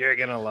love it. You're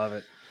going to love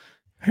it.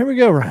 Here we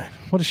go, Ryan.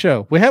 What a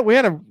show. We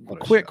had a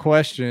quick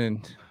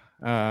question.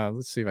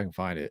 Let's see if I can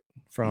find it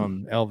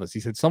from Elvis.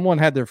 He said someone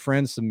had their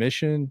friend's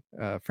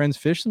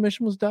fish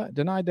submission was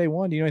denied day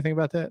one. Do you know anything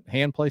about that?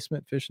 Hand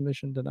placement, fish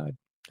submission denied?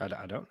 I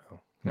don't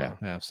know.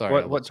 Yeah.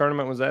 Sorry. What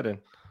tournament was that in?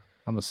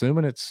 I'm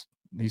assuming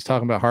he's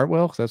talking about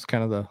Hartwell because that's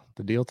kind of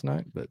the deal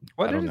tonight. But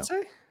what did it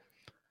say?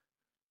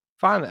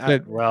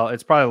 Fine. Well,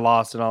 it's probably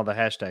lost in all the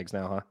hashtags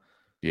now, huh?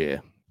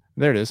 Yeah.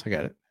 There it is. I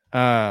got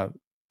it.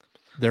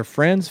 Their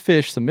friend's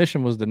fish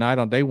submission was denied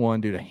on day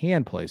one due to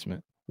hand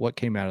placement. What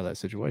came out of that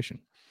situation?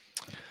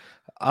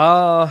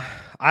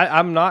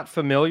 I'm not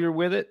familiar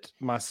with it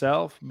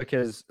myself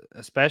because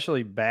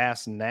especially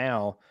bass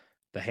now,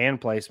 the hand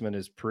placement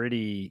is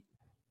pretty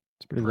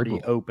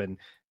open.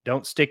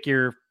 Don't stick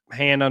your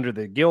hand under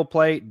the gill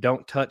plate.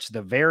 Don't touch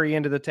the very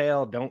end of the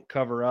tail. Don't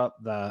cover up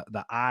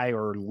the eye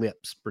or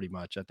lips. Pretty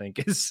much, I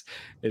think is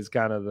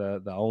kind of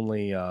the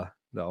only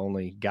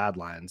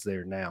guidelines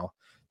there now.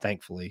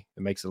 Thankfully,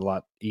 it makes it a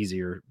lot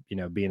easier, you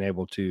know, being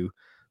able to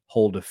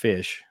hold a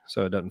fish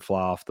so it doesn't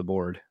fly off the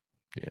board.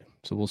 Yeah,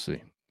 so we'll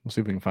see. We'll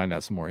see if we can find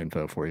out some more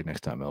info for you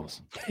next time,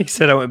 Elvis. He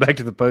said I went back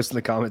to the post and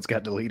the comments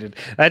got deleted.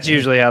 That's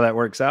usually how that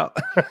works out.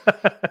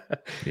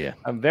 Yeah.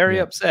 I'm very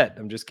upset.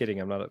 I'm just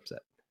kidding. I'm not upset.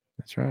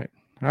 That's right.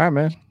 All right,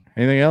 man.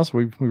 Anything else?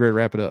 We ready to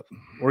wrap it up?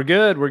 We're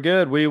good.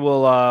 We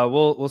will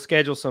we'll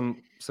schedule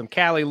some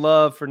Cali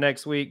love for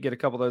next week. Get a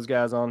couple of those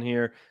guys on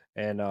here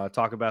and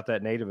talk about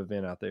that native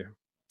event out there.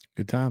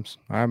 Good times.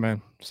 All right,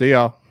 man. See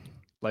y'all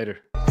later.